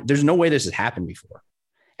never happened. There's no way this has happened before.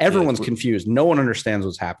 Everyone's confused. No one understands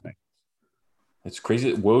what's happening. It's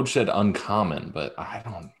crazy. Woj said uncommon, but I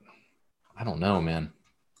don't know, man.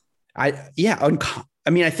 I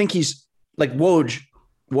think he's like Woj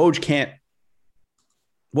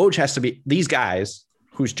has to be these guys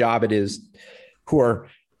whose job it is, who are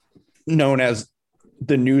known as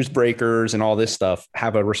the newsbreakers and all this stuff,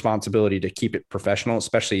 have a responsibility to keep it professional,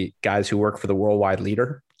 especially guys who work for the worldwide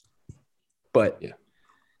leader. But yeah,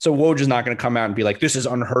 so Woj is not going to come out and be like, this is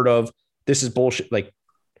unheard of. This is bullshit. Like,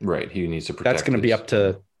 right. He needs to protect. That's going to be up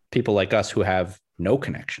to people like us who have no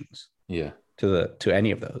connections. Yeah. To any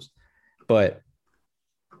of those. But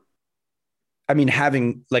I mean,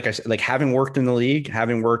 having worked in the league,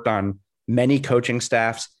 having worked on many coaching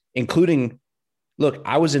staffs, including, look,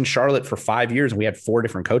 I was in Charlotte for 5 years and we had 4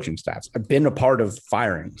 different coaching staffs. I've been a part of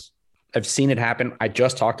firings. I've seen it happen. I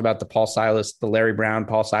just talked about the Larry Brown,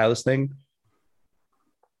 Paul Silas thing.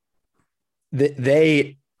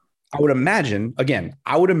 I would imagine,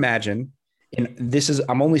 and this is,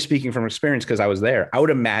 I'm only speaking from experience because I was there. I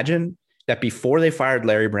would imagine that before they fired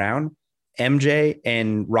Larry Brown, MJ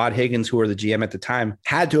and Rod Higgins, who were the GM at the time,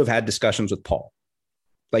 had to have had discussions with Paul.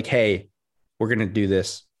 Like, hey, we're going to do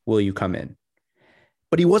this. Will you come in?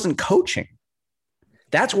 But he wasn't coaching.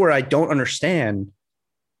 That's where I don't understand.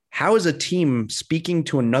 How is a team speaking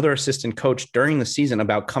to another assistant coach during the season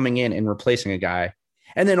about coming in and replacing a guy?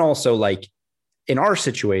 And then also, like, in our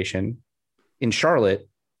situation in Charlotte,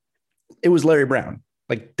 it was Larry Brown.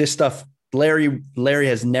 Like, this stuff, Larry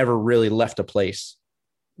has never really left a place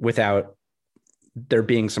without there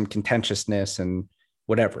being some contentiousness and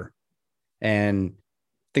whatever. And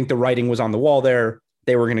I think the writing was on the wall there.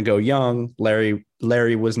 they were going to go young. Larry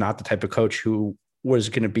was not the type of coach who was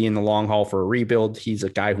going to be in the long haul for a rebuild. He's a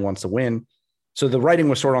guy who wants to win. So the writing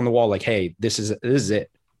was sort of on the wall, like, hey, this is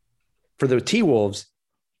it. For the T-Wolves,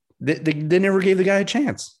 they never gave the guy a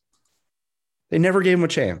chance. They never gave him a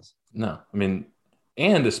chance. No, I mean,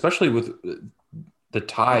 and especially with the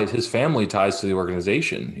ties, his family ties to the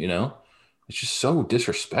organization, it's just so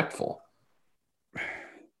disrespectful.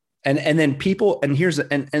 And then people, and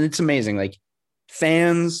it's amazing, like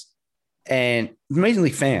fans and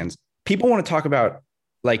amazingly fans, people want to talk about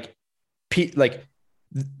like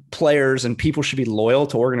players and people should be loyal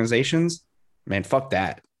to organizations. Man, fuck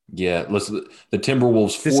that. Yeah. Listen, the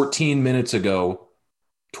Timberwolves 14 minutes ago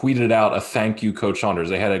tweeted out a thank you, Coach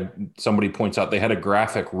Saunders. Somebody points out they had a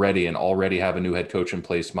graphic ready and already have a new head coach in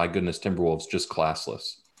place. My goodness, Timberwolves, just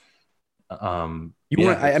classless.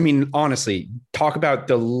 I mean, honestly, talk about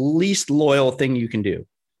the least loyal thing you can do.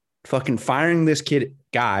 Fucking firing this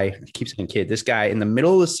guy in the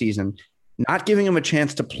middle of the season, not giving him a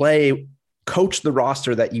chance to coach the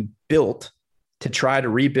roster that you built to try to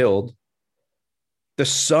rebuild. The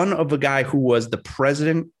son of a guy who was the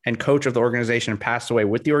president and coach of the organization and passed away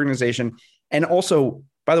with the organization. And also,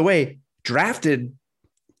 by the way, drafted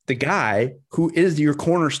the guy who is your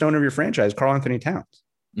cornerstone of your franchise, Karl Anthony Towns.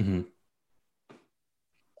 Mm-hmm.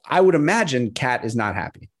 I would imagine Cat is not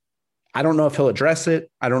happy. I don't know if he'll address it.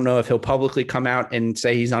 I don't know if he'll publicly come out and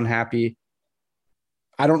say he's unhappy.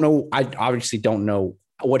 I don't know. I obviously don't know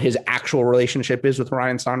what his actual relationship is with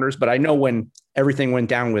Ryan Saunders, but I know when everything went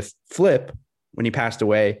down with Flip, when he passed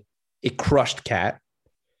away, it crushed Cat.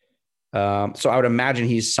 So I would imagine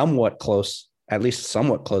he's somewhat close, at least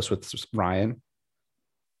somewhat close with Ryan.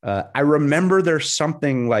 I remember there's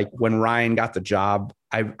something like when Ryan got the job,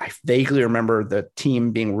 I vaguely remember the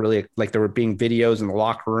team being really, like there were being videos in the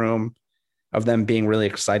locker room of them being really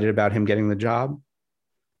excited about him getting the job.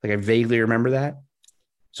 Like I vaguely remember that.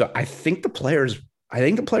 So I think the players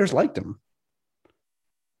liked him.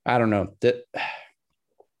 I don't know that.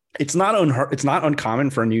 It's not uncommon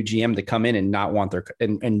for a new GM to come in and not want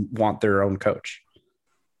want their own coach.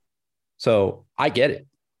 So I get it,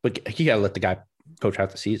 but you got to let the guy coach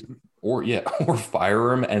out the season, or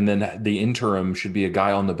fire him, and then the interim should be a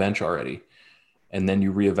guy on the bench already, and then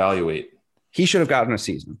you reevaluate. He should have gotten a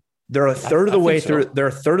season. They're a third of the way through. They're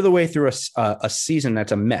a third of the way through a season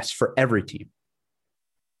that's a mess for every team.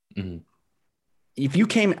 Mm-hmm.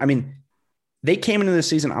 They came into the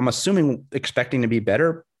season, I'm assuming, expecting to be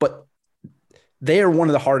better, but they are one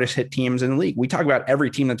of the hardest hit teams in the league. We talk about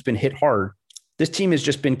every team that's been hit hard. This team has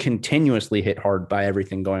just been continuously hit hard by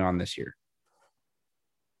everything going on this year.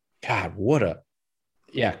 God,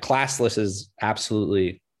 classless is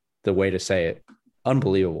absolutely the way to say it.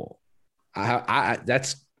 Unbelievable.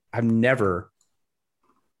 I've never.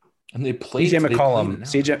 And they played. CJ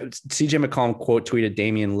McCollum quote tweeted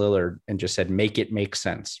Damian Lillard and just said, "Make it make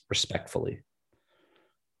sense," respectfully.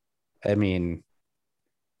 I mean,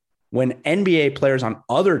 when NBA players on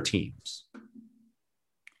other teams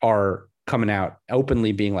are coming out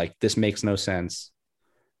openly being like, "This makes no sense.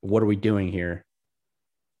 What are we doing here?"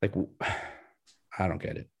 Like, I don't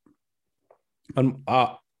get it.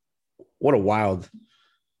 What a wild.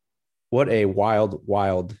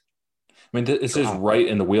 I mean, this is right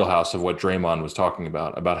in the wheelhouse of what Draymond was talking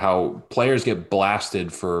about how players get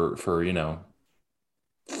blasted for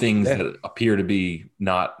things that appear to be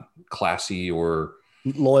not classy or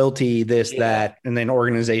loyalty, that, and then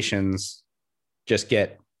organizations just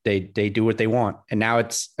they do what they want. And now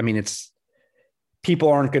it's people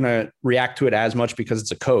aren't going to react to it as much because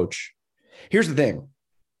it's a coach. Here's the thing.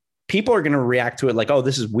 People are going to react to it like, oh,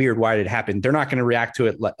 this is weird. Why did it happen? They're not going to react to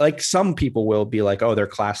it like some people will be like, oh, they're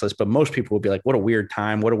classless. But most people will be like, what a weird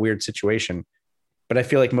time. What a weird situation. But I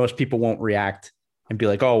feel like most people won't react and be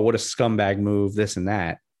like, oh, what a scumbag move, this and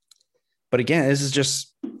that. But again, this is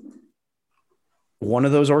just one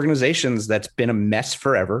of those organizations that's been a mess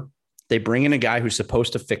forever. They bring in a guy who's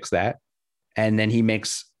supposed to fix that. And then he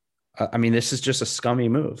makes, this is just a scummy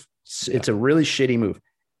move. It's a really shitty move.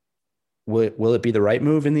 Will it be the right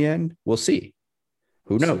move in the end? We'll see.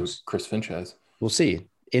 Who knows? Chris Finch has. We'll see.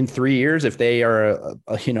 In 3 years, if they are,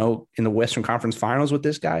 in the Western Conference Finals with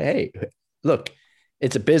this guy, hey, look,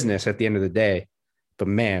 it's a business at the end of the day. But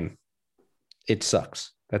man, it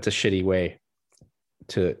sucks. That's a shitty way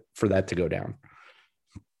for that to go down.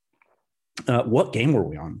 What game were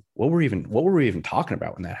we on? What were we even talking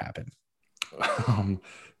about when that happened? I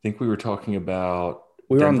think we were talking about.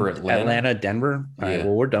 We were Denver, on Atlanta, Denver. All right,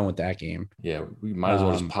 well, we're done with that game. Yeah, we might as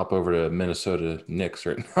well just pop over to Minnesota Knicks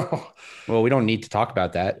right now. Well, we don't need to talk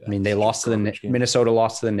about that. They lost to Minnesota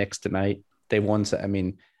lost to the Knicks tonight. They won.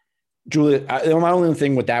 My only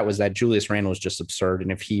thing with that was that Julius Randle is just absurd.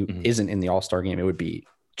 And if he isn't in the All-Star game, it would be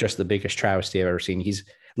just the biggest travesty I've ever seen. He's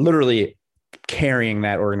literally carrying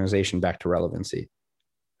that organization back to relevancy.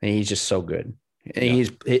 And he's just so good.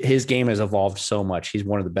 And his game has evolved so much. He's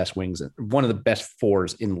one of the best wings, one of the best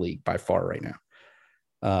fours in the league by far right now.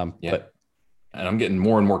 But and I'm getting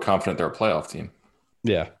more and more confident they're a playoff team.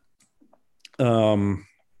 Yeah.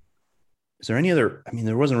 Is there any other? I mean,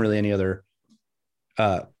 there wasn't really any other.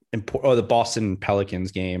 The Boston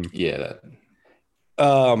Pelicans game. Yeah.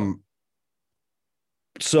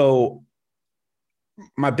 So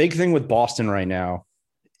my big thing with Boston right now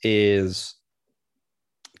is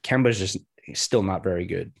Kemba's just still not very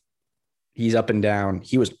good. He's up and down.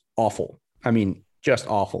 He was awful. I mean, just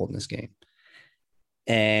awful in this game.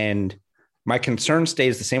 And my concern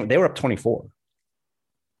stays the same. They were up 24.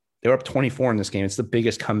 They were up 24 in this game. It's the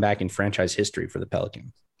biggest comeback in franchise history for the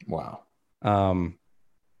Pelicans. Wow.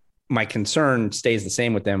 My concern stays the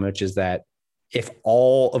same with them, which is that if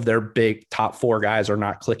all of their big top four guys are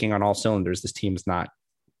not clicking on all cylinders, this team's not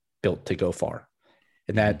built to go far.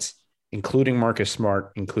 And that's including Marcus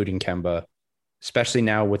Smart, including Kemba, especially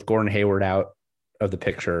now with Gordon Hayward out of the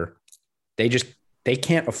picture. They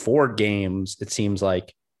can't afford games, it seems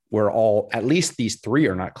like, where at least these three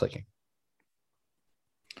are not clicking.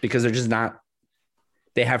 Because they're just not,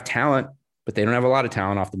 they have talent, but they don't have a lot of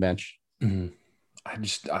talent off the bench. Mm-hmm.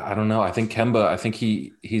 I don't know. I think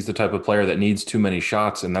Kemba, he's the type of player that needs too many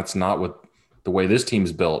shots, and that's not what the way this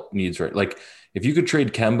team's built needs, right? Like, if you could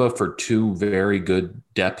trade Kemba for two very good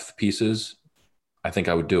depth pieces, I think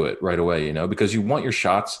I would do it right away, because you want your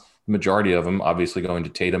shots, the majority of them obviously going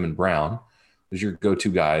to Tatum and Brown as your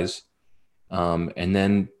go-to guys. And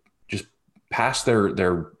then just past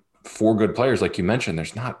their four good players, like you mentioned,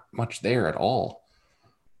 there's not much there at all.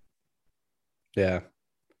 Yeah.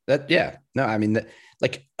 No, I mean,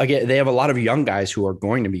 again, they have a lot of young guys who are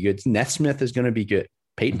going to be good. Nesmith is going to be good.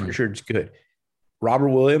 Peyton Pritchard's good. Robert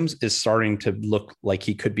Williams is starting to look like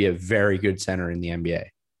he could be a very good center in the NBA,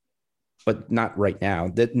 but not right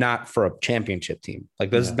now. Not for a championship team.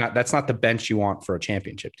 That's not the bench you want for a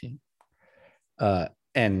championship team.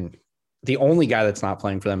 And the only guy that's not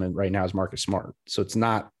playing for them right now is Marcus Smart. So it's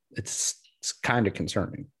kind of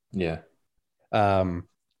concerning. Yeah. For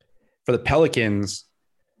the Pelicans,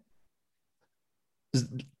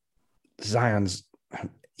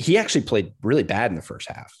 he actually played really bad in the first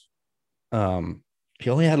half. He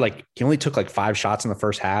only took like 5 shots in the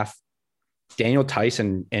first half. Daniel Tice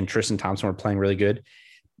and Tristan Thompson were playing really good.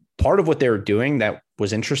 Part of what they were doing that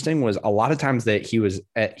was interesting was a lot of times that he was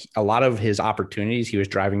at a lot of his opportunities, he was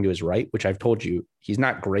driving to his right, which I've told you, he's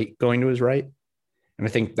not great going to his right. And I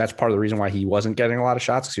think that's part of the reason why he wasn't getting a lot of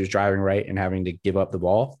shots, because he was driving right and having to give up the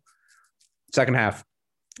ball. Second half,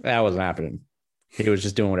 that wasn't happening. He was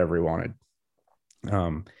just doing whatever he wanted.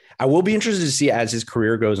 I will be interested to see as his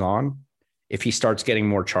career goes on, if he starts getting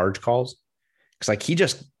more charge calls, because he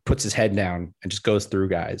just puts his head down and just goes through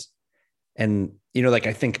guys. And,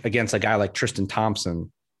 I think against a guy like Tristan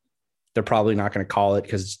Thompson, they're probably not going to call it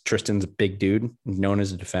because Tristan's a big dude known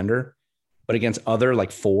as a defender. But against other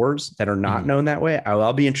fours that are not known that way,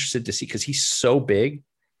 I'll be interested to see, because he's so big.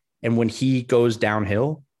 And when he goes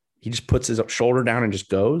downhill, he just puts his shoulder down and just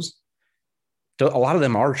goes. A lot of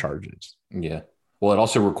them are charges. Yeah. Well, it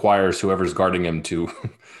also requires whoever's guarding him to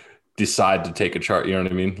decide to take a charge. You know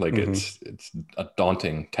what I mean? It's a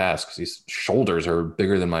daunting task because these shoulders are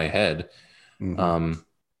bigger than my head. My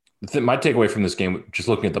takeaway from this game, just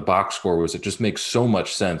looking at the box score, was it just makes so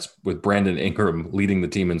much sense with Brandon Ingram leading the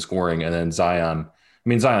team in scoring, and then Zion. I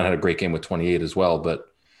mean, Zion had a great game with 28 as well, but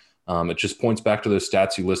it just points back to those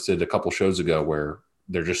stats you listed a couple shows ago where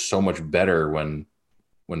they're just so much better when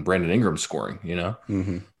Brandon Ingram's scoring,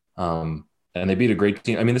 and they beat a great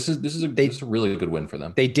team. I mean, this is a really good win for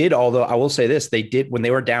them. They did, although I will say this, they did, when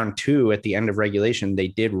they were down 2 at the end of regulation, they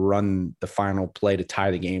did run the final play to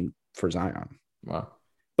tie the game for Zion. Wow.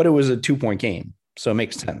 But it was a 2-point game, so it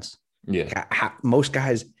makes sense. Yeah. Most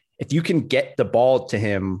guys, if you can get the ball to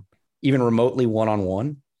him, even remotely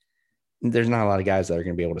one-on-one, there's not a lot of guys that are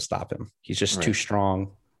going to be able to stop him. He's just too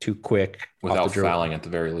strong, too quick. Without fouling at the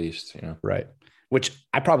very least, Right. Which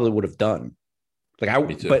I probably would have done.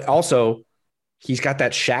 But also he's got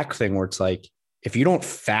that Shaq thing where it's if you don't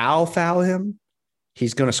foul him,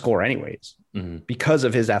 he's going to score anyways because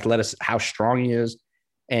of his athleticism, how strong he is,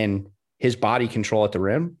 and his body control at the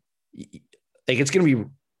rim. It's going to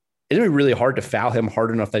be really hard to foul him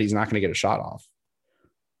hard enough that he's not going to get a shot off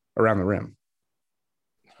around the rim.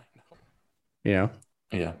 Yeah.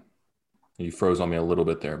 You froze on me a little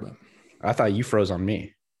bit there, but I thought you froze on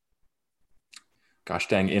me. Gosh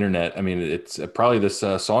dang internet. I mean, it's probably this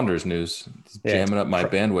Saunders news. It's jamming up my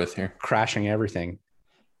bandwidth here. Crashing everything.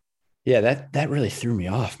 Yeah, that really threw me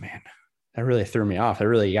off, man. That really threw me off. That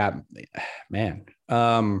really got me, man.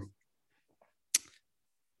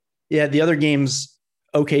 Yeah, the other games,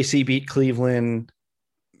 OKC beat Cleveland.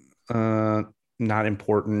 Not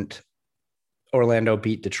important. Orlando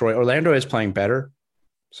beat Detroit. Orlando is playing better,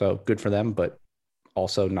 so good for them, but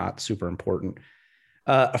also not super important.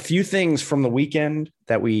 A few things from the weekend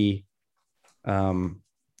that we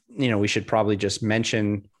should probably just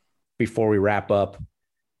mention before we wrap up.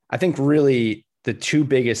 I think really the two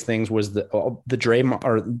biggest things was the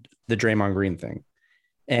Draymond Green thing.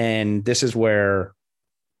 And this is where,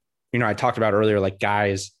 I talked about earlier, like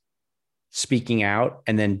guys speaking out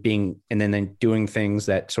and then doing things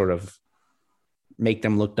that sort of make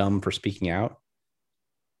them look dumb for speaking out.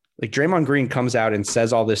 Like Draymond Green comes out and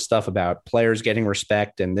says all this stuff about players getting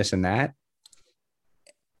respect and this and that.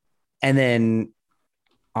 And then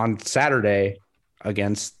on Saturday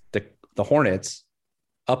against the Hornets,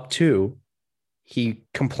 up 2, he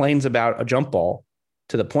complains about a jump ball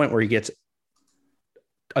to the point where he gets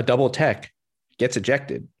a double tech, gets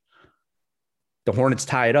ejected. The Hornets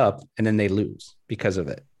tie it up, and then they lose because of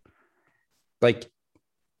it. Like,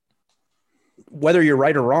 whether you're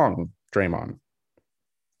right or wrong, Draymond,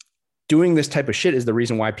 doing this type of shit is the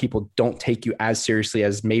reason why people don't take you as seriously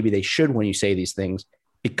as maybe they should when you say these things,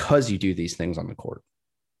 because you do these things on the court.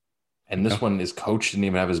 And this one, his coach didn't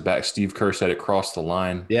even have his back. Steve Kerr said it crossed the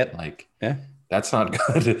line. Yep. That's not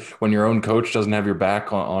good when your own coach doesn't have your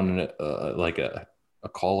back on like a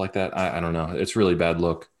call like that. I don't know. It's really bad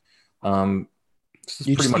look. This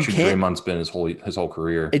is pretty much who Draymond's been his whole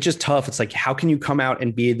career. It's just tough. It's like, how can you come out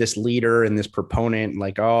and be this leader and this proponent?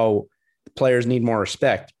 Like, oh, the players need more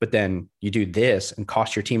respect, but then you do this and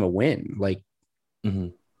cost your team a win. Like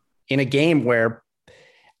in a game where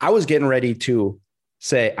I was getting ready to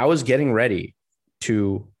say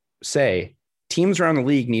teams around the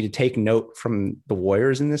league need to take note from the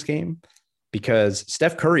Warriors in this game, because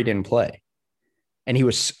Steph Curry didn't play. And he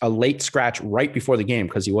was a late scratch right before the game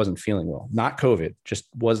because he wasn't feeling well. Not COVID, just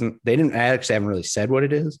wasn't. They haven't really said what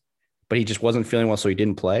it is, but he just wasn't feeling well, so he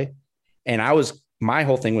didn't play. And my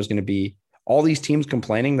whole thing was going to be, all these teams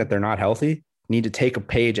complaining that they're not healthy need to take a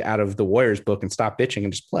page out of the Warriors book and stop bitching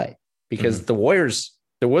and just play, because the Warriors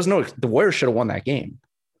should have won that game.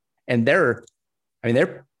 And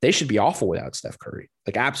they should be awful without Steph Curry,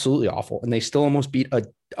 like absolutely awful. And they still almost beat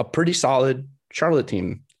a pretty solid Charlotte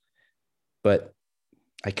team, but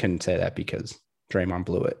I couldn't say that because Draymond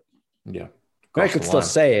blew it. Yeah. I could still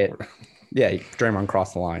say it. Yeah. Draymond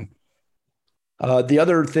crossed the line. The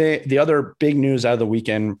other big news out of the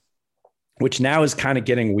weekend, which now is kind of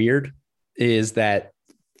getting weird, is that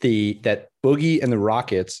Boogie and the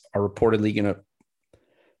Rockets are reportedly going to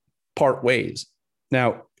part ways.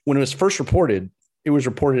 Now, when it was first reported, it was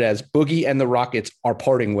reported as Boogie and the Rockets are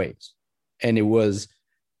parting ways. And it was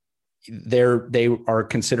they are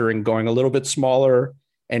considering going a little bit smaller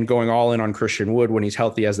and going all in on Christian Wood when he's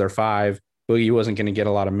healthy as their 5. Boogie wasn't going to get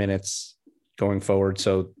a lot of minutes going forward,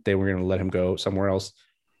 so they were going to let him go somewhere else.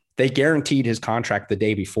 They guaranteed his contract the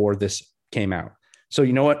day before this came out. So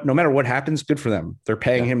you know what? No matter what happens, good for them. They're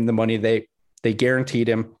paying him the money they guaranteed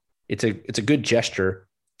him. It's a good gesture.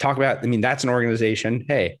 Talk about, that's an organization.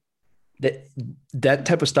 Hey, that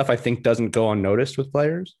type of stuff I think doesn't go unnoticed with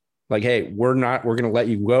players. Like, hey, we're going to let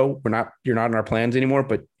you go. You're not in our plans anymore,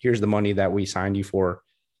 but here's the money that we signed you for.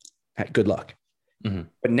 Good luck.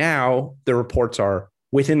 But now the reports are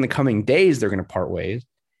within the coming days, they're going to part ways.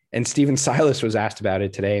 And Steven Silas was asked about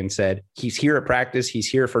it today and said, he's here at practice. He's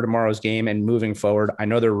here for tomorrow's game and moving forward. I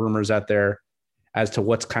know there are rumors out there as to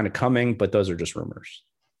what's kind of coming, but those are just rumors.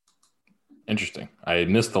 Interesting. I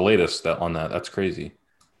missed the latest on that. That's crazy.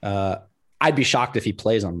 I'd be shocked if he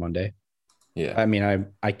plays on Monday. Yeah.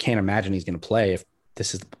 I can't imagine he's going to play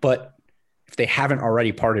but if they haven't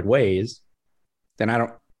already parted ways, then I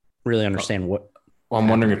don't really understand what. Well, I'm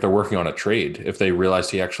wondering if they're working on a trade, if they realize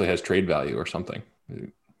he actually has trade value or something.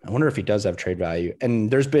 I wonder if he does have trade value. And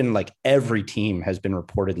there's been every team has been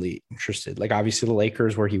reportedly interested. Like obviously the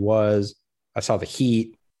Lakers where he was. I saw the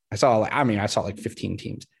Heat. I saw 15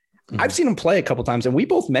 teams. I've seen him play a couple times, and we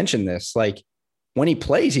both mentioned this. Like when he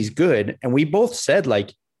plays, he's good. And we both said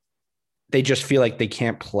they just feel like they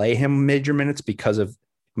can't play him major minutes because of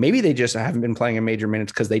maybe they just haven't been playing him major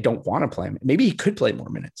minutes because they don't want to play him. Maybe he could play more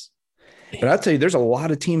minutes. But I'll tell you, there's a lot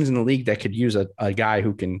of teams in the league that could use a guy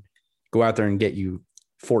who can go out there and get you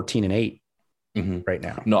 14 and 8 right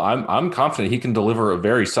now. No, I'm confident he can deliver a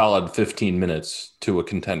very solid 15 minutes to a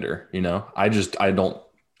contender. I don't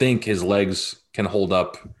think his legs can hold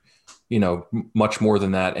up much more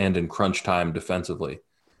than that and in crunch time defensively.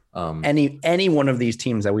 Any one of these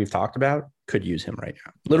teams that we've talked about could use him right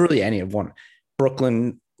now. Literally any of one.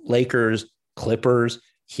 Brooklyn, Lakers, Clippers,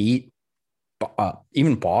 Heat,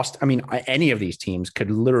 even Boston. I mean, any of these teams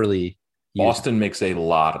could literally use Boston makes a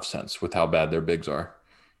lot of sense with how bad their bigs are.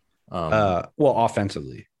 Well,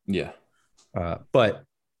 offensively. Yeah. But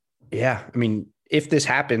yeah, I mean, if this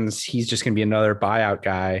happens, he's just going to be another buyout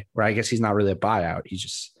guy, or I guess he's not really a buyout.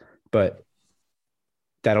 But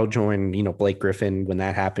that'll join, Blake Griffin when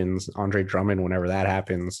that happens, Andre Drummond, whenever that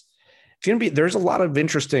happens. There's a lot of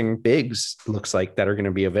interesting bigs, looks like, that are going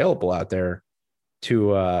to be available out there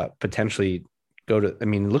to potentially go to. I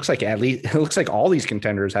mean, it looks like all these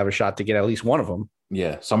contenders have a shot to get at least one of them.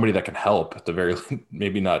 Yeah. Somebody that can help at the very,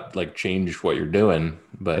 maybe not like change what you're doing,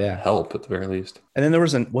 but help at the very least. And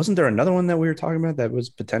then wasn't there another one that we were talking about that was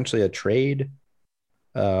potentially a trade?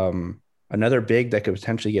 Another big that could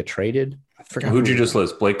potentially get traded. I forgot. Who'd you just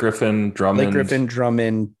list? Blake Griffin, Drummond,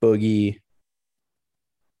 Boogie.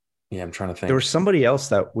 Yeah, I'm trying to think. There was somebody else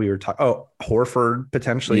that we were talking. Oh, Horford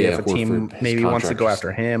potentially. If a team maybe wants to go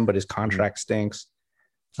after him, but his contract stinks.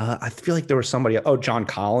 I feel like there was somebody. Oh, John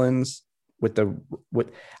Collins with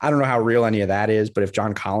I don't know how real any of that is, but if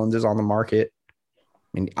John Collins is on the market,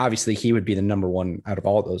 I mean, obviously he would be the number one out of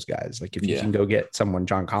all those guys. Like if you can go get someone,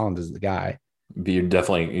 John Collins is the guy. You're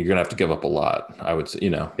gonna have to give up a lot, I would say.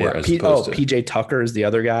 Whereas PJ Tucker is the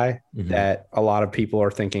other guy that a lot of people are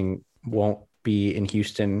thinking won't be in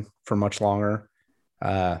Houston for much longer.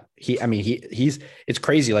 It's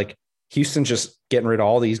crazy. Like Houston's just getting rid of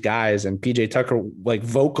all these guys, and PJ Tucker, like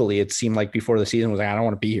vocally, it seemed like before the season was like, I don't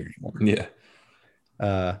want to be here anymore.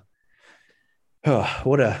 Yeah.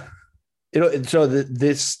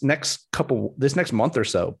 This next month or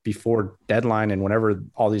so before deadline and whenever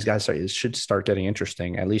all these guys start, it should start getting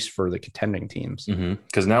interesting, at least for the contending teams.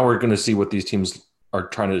 Because now we're going to see what these teams are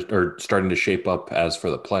starting to shape up as for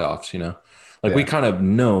the playoffs. We kind of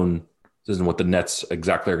known this isn't what the Nets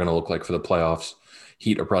exactly are going to look like for the playoffs.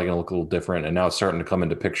 Heat are probably going to look a little different, and now it's starting to come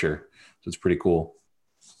into picture. So it's pretty cool.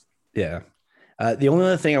 Yeah. The only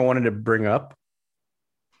other thing I wanted to bring up,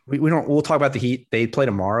 we'll talk about the Heat. They play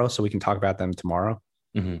tomorrow, so we can talk about them tomorrow.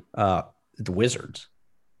 The Wizards,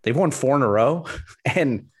 they've won 4 in a row,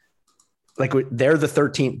 and like they're the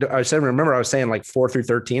 13th. I was saying like 4 through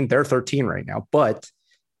 13. They're 13 right now, but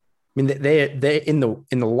I mean they in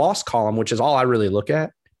the loss column, which is all I really look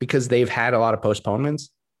at because they've had a lot of postponements.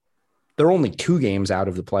 They're only 2 games out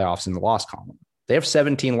of the playoffs in the loss column. They have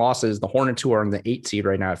 17 losses. The Hornets, who are in the 8th seed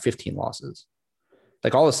right now, at 15 losses.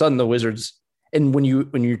 Like all of a sudden, the Wizards. And when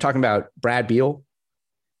you're talking about Brad Beal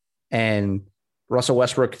and Russell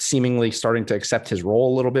Westbrook seemingly starting to accept his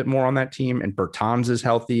role a little bit more on that team, and Bertans is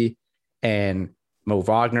healthy, and Mo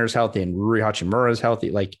Wagner is healthy, and Rui Hachimura is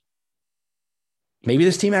healthy, like maybe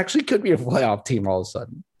this team actually could be a playoff team all of a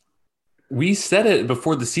sudden. We said it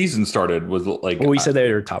before the season started. Was like we said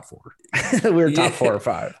they were top 4. We were top 4 or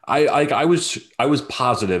 5. I was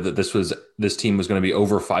positive that this team was going to be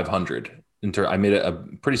over 500. I made a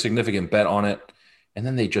pretty significant bet on it, and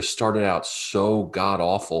then they just started out so god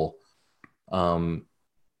awful. Now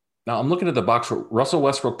I'm looking at the box. Russell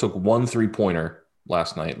Westbrook took 1 3-pointer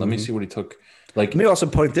last night. Let me see what he took. Let me also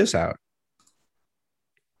point this out.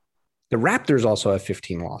 The Raptors also have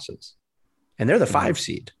 15 losses, and they're the 5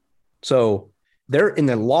 seed. So they're in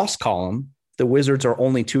the loss column. The Wizards are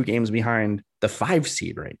only 2 games behind the 5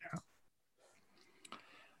 seed right now.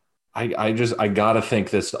 I gotta think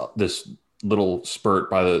this little spurt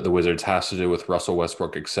by the Wizards has to do with Russell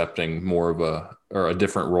Westbrook accepting more of a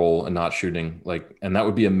different role and not shooting, and that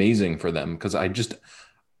would be amazing for them. Cause I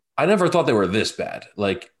never thought they were this bad.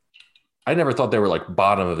 Like I never thought they were like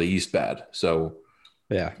bottom of the East bad. So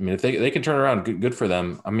yeah, I mean, if they can turn around, good for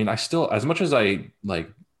them. I mean, I still, as much as I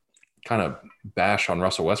like kind of bash on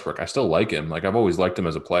Russell Westbrook, I still like him. Like I've always liked him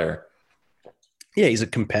as a player. Yeah. He's a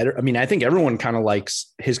competitor. I mean, I think everyone kind of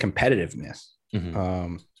likes his competitiveness.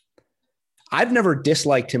 I've never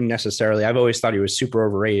disliked him necessarily. I've always thought he was super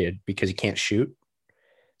overrated because he can't shoot.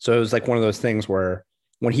 So it was like one of those things where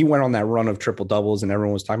when he went on that run of triple doubles and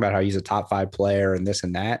everyone was talking about how he's a top 5 player and this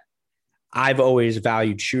and that, I've always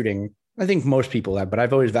valued shooting. I think most people have, but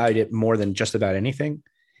I've always valued it more than just about anything.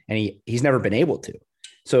 And he's never been able to.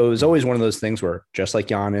 So it was always one of those things where just like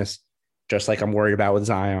Giannis, just like I'm worried about with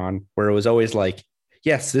Zion, where it was always like,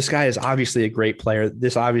 yes, this guy is obviously a great player.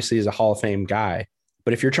 This obviously is a Hall of Fame guy.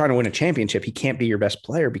 But if you're trying to win a championship, he can't be your best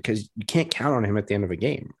player because you can't count on him at the end of a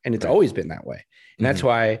game. And it's always been that way. And that's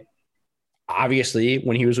why, obviously,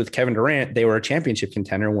 when he was with Kevin Durant, they were a championship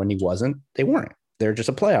contender. When he wasn't, they weren't. They're just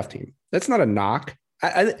a playoff team. That's not a knock.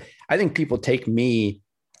 I think people take me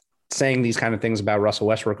saying these kind of things about Russell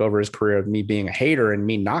Westbrook over his career of me being a hater and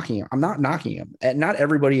me knocking him. I'm not knocking him. And not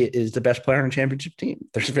everybody is the best player on a championship team.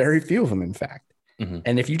 There's very few of them, in fact. Mm-hmm.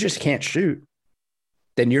 And if you just can't shoot,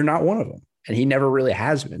 then you're not one of them. And he never really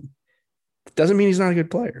has been. It doesn't mean he's not a good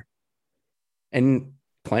player. And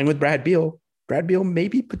playing with Brad Beal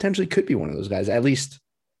maybe potentially could be one of those guys, at least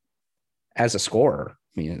as a scorer.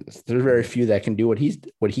 I mean, there's very few that can do what he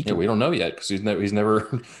can. We don't know yet because he's never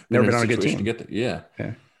been on a good team to get there. Yeah.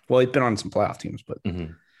 Well, he's been on some playoff teams, but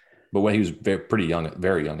when he was very young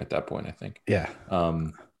at that point, I think. Yeah.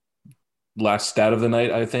 Last stat of the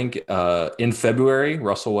night, I think, in February,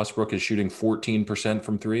 Russell Westbrook is shooting 14%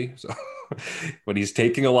 from three. So, but he's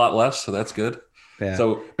taking a lot less, so that's good. Yeah.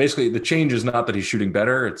 So basically, the change is not that he's shooting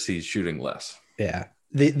better; it's he's shooting less. Yeah.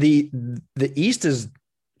 The East is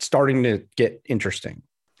starting to get interesting.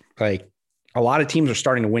 Like a lot of teams are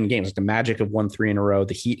starting to win games. Like the Magic have won 3 in a row.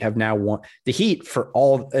 The Heat have now won. The Heat for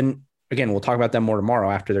all, and again, we'll talk about them more tomorrow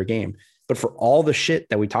after their game. But for all the shit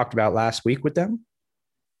that we talked about last week with them,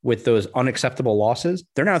 with those unacceptable losses,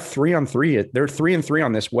 they're now 3-3. They're 3-3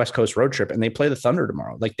 on this West Coast road trip, and they play the Thunder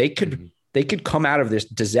tomorrow. Like they could come out of this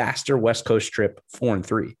disaster West Coast trip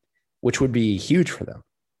 4-3, which would be huge for them.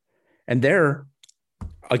 And they're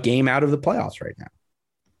a game out of the playoffs right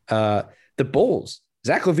now. The Bulls,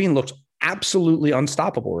 Zach LaVine looks absolutely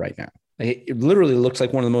unstoppable right now. It literally looks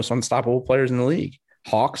like one of the most unstoppable players in the league.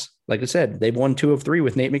 Hawks, like I said, they've won 2 of 3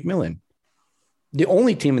 with Nate McMillan. The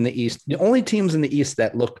only teams in the East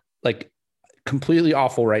that look like completely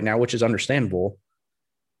awful right now, which is understandable,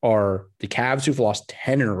 are the Cavs, who've lost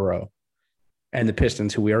 10 in a row, and the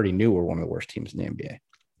Pistons, who we already knew were one of the worst teams in the NBA.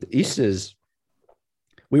 The East is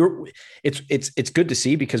it's good to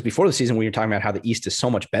see, because before the season we were talking about how the East is so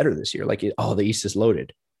much better this year. Like, the East is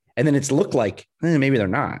loaded. And then it's looked like maybe they're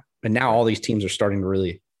not. But now all these teams are starting to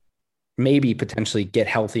really maybe potentially get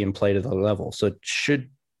healthy and play to the level. So it should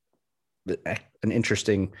an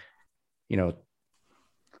interesting,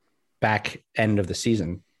 back end of the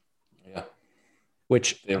season. Yeah.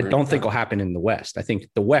 Which I don't think will happen in the West. I think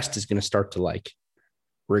the West is going to start to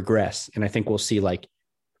regress. And I think we'll see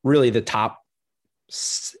really the top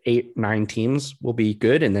 8-9 teams will be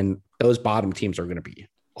good. And then those bottom teams are going to be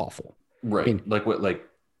awful. Right. I mean,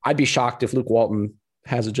 I'd be shocked if Luke Walton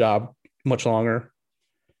has a job much longer.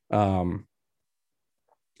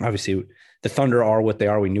 Obviously the Thunder are what they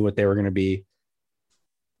are. We knew what they were going to be.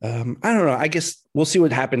 I don't know. I guess we'll see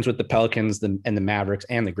what happens with the Pelicans and the Mavericks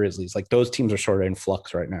and the Grizzlies. Like those teams are sort of in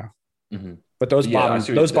flux right now. Mm-hmm. But those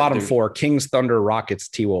bottom 4, Kings, Thunder, Rockets,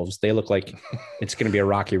 T-Wolves, they look like it's going to be a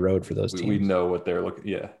rocky road for those teams. We know what they're looking.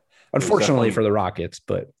 Yeah. Unfortunately for the Rockets,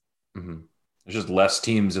 but there's just less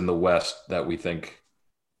teams in the West that we think,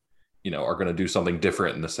 are going to do something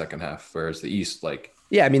different in the second half. Whereas the East,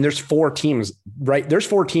 yeah, I mean, there's 4 teams, right? There's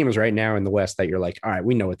 4 teams right now in the West that you're like, all right,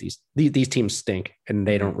 we know what these teams stink and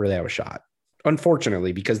they don't really have a shot.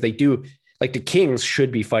 Unfortunately, because they do, the Kings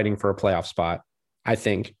should be fighting for a playoff spot, I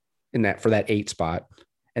think, for that 8 spot.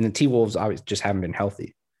 And the T-Wolves obviously just haven't been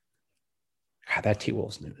healthy. God, that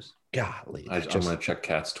T-Wolves news. Golly. I'm going to check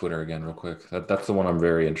Cat's Twitter again real quick. That's the one I'm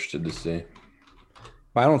very interested to see.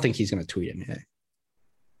 But I don't think he's going to tweet anything.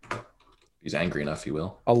 He's angry enough, he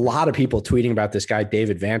will. A lot of people tweeting about this guy,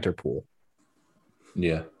 David Vanterpool.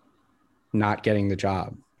 Yeah. Not getting the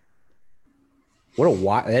job.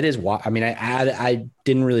 That is why. I mean, I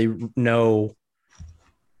didn't really know.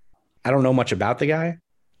 I don't know much about the guy.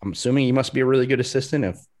 I'm assuming he must be a really good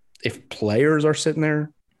assistant if players are sitting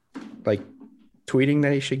there tweeting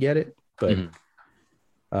that he should get it. But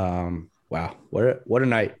wow, what a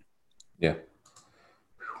night. Yeah.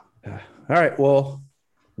 All right. Well,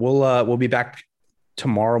 we'll be back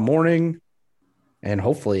tomorrow morning, and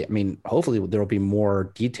hopefully there will be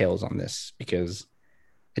more details on this, because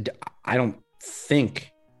I don't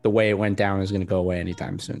think the way it went down is going to go away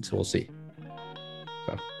anytime soon. So we'll see.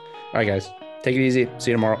 So, all right, guys, take it easy.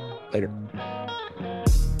 See you tomorrow. Later.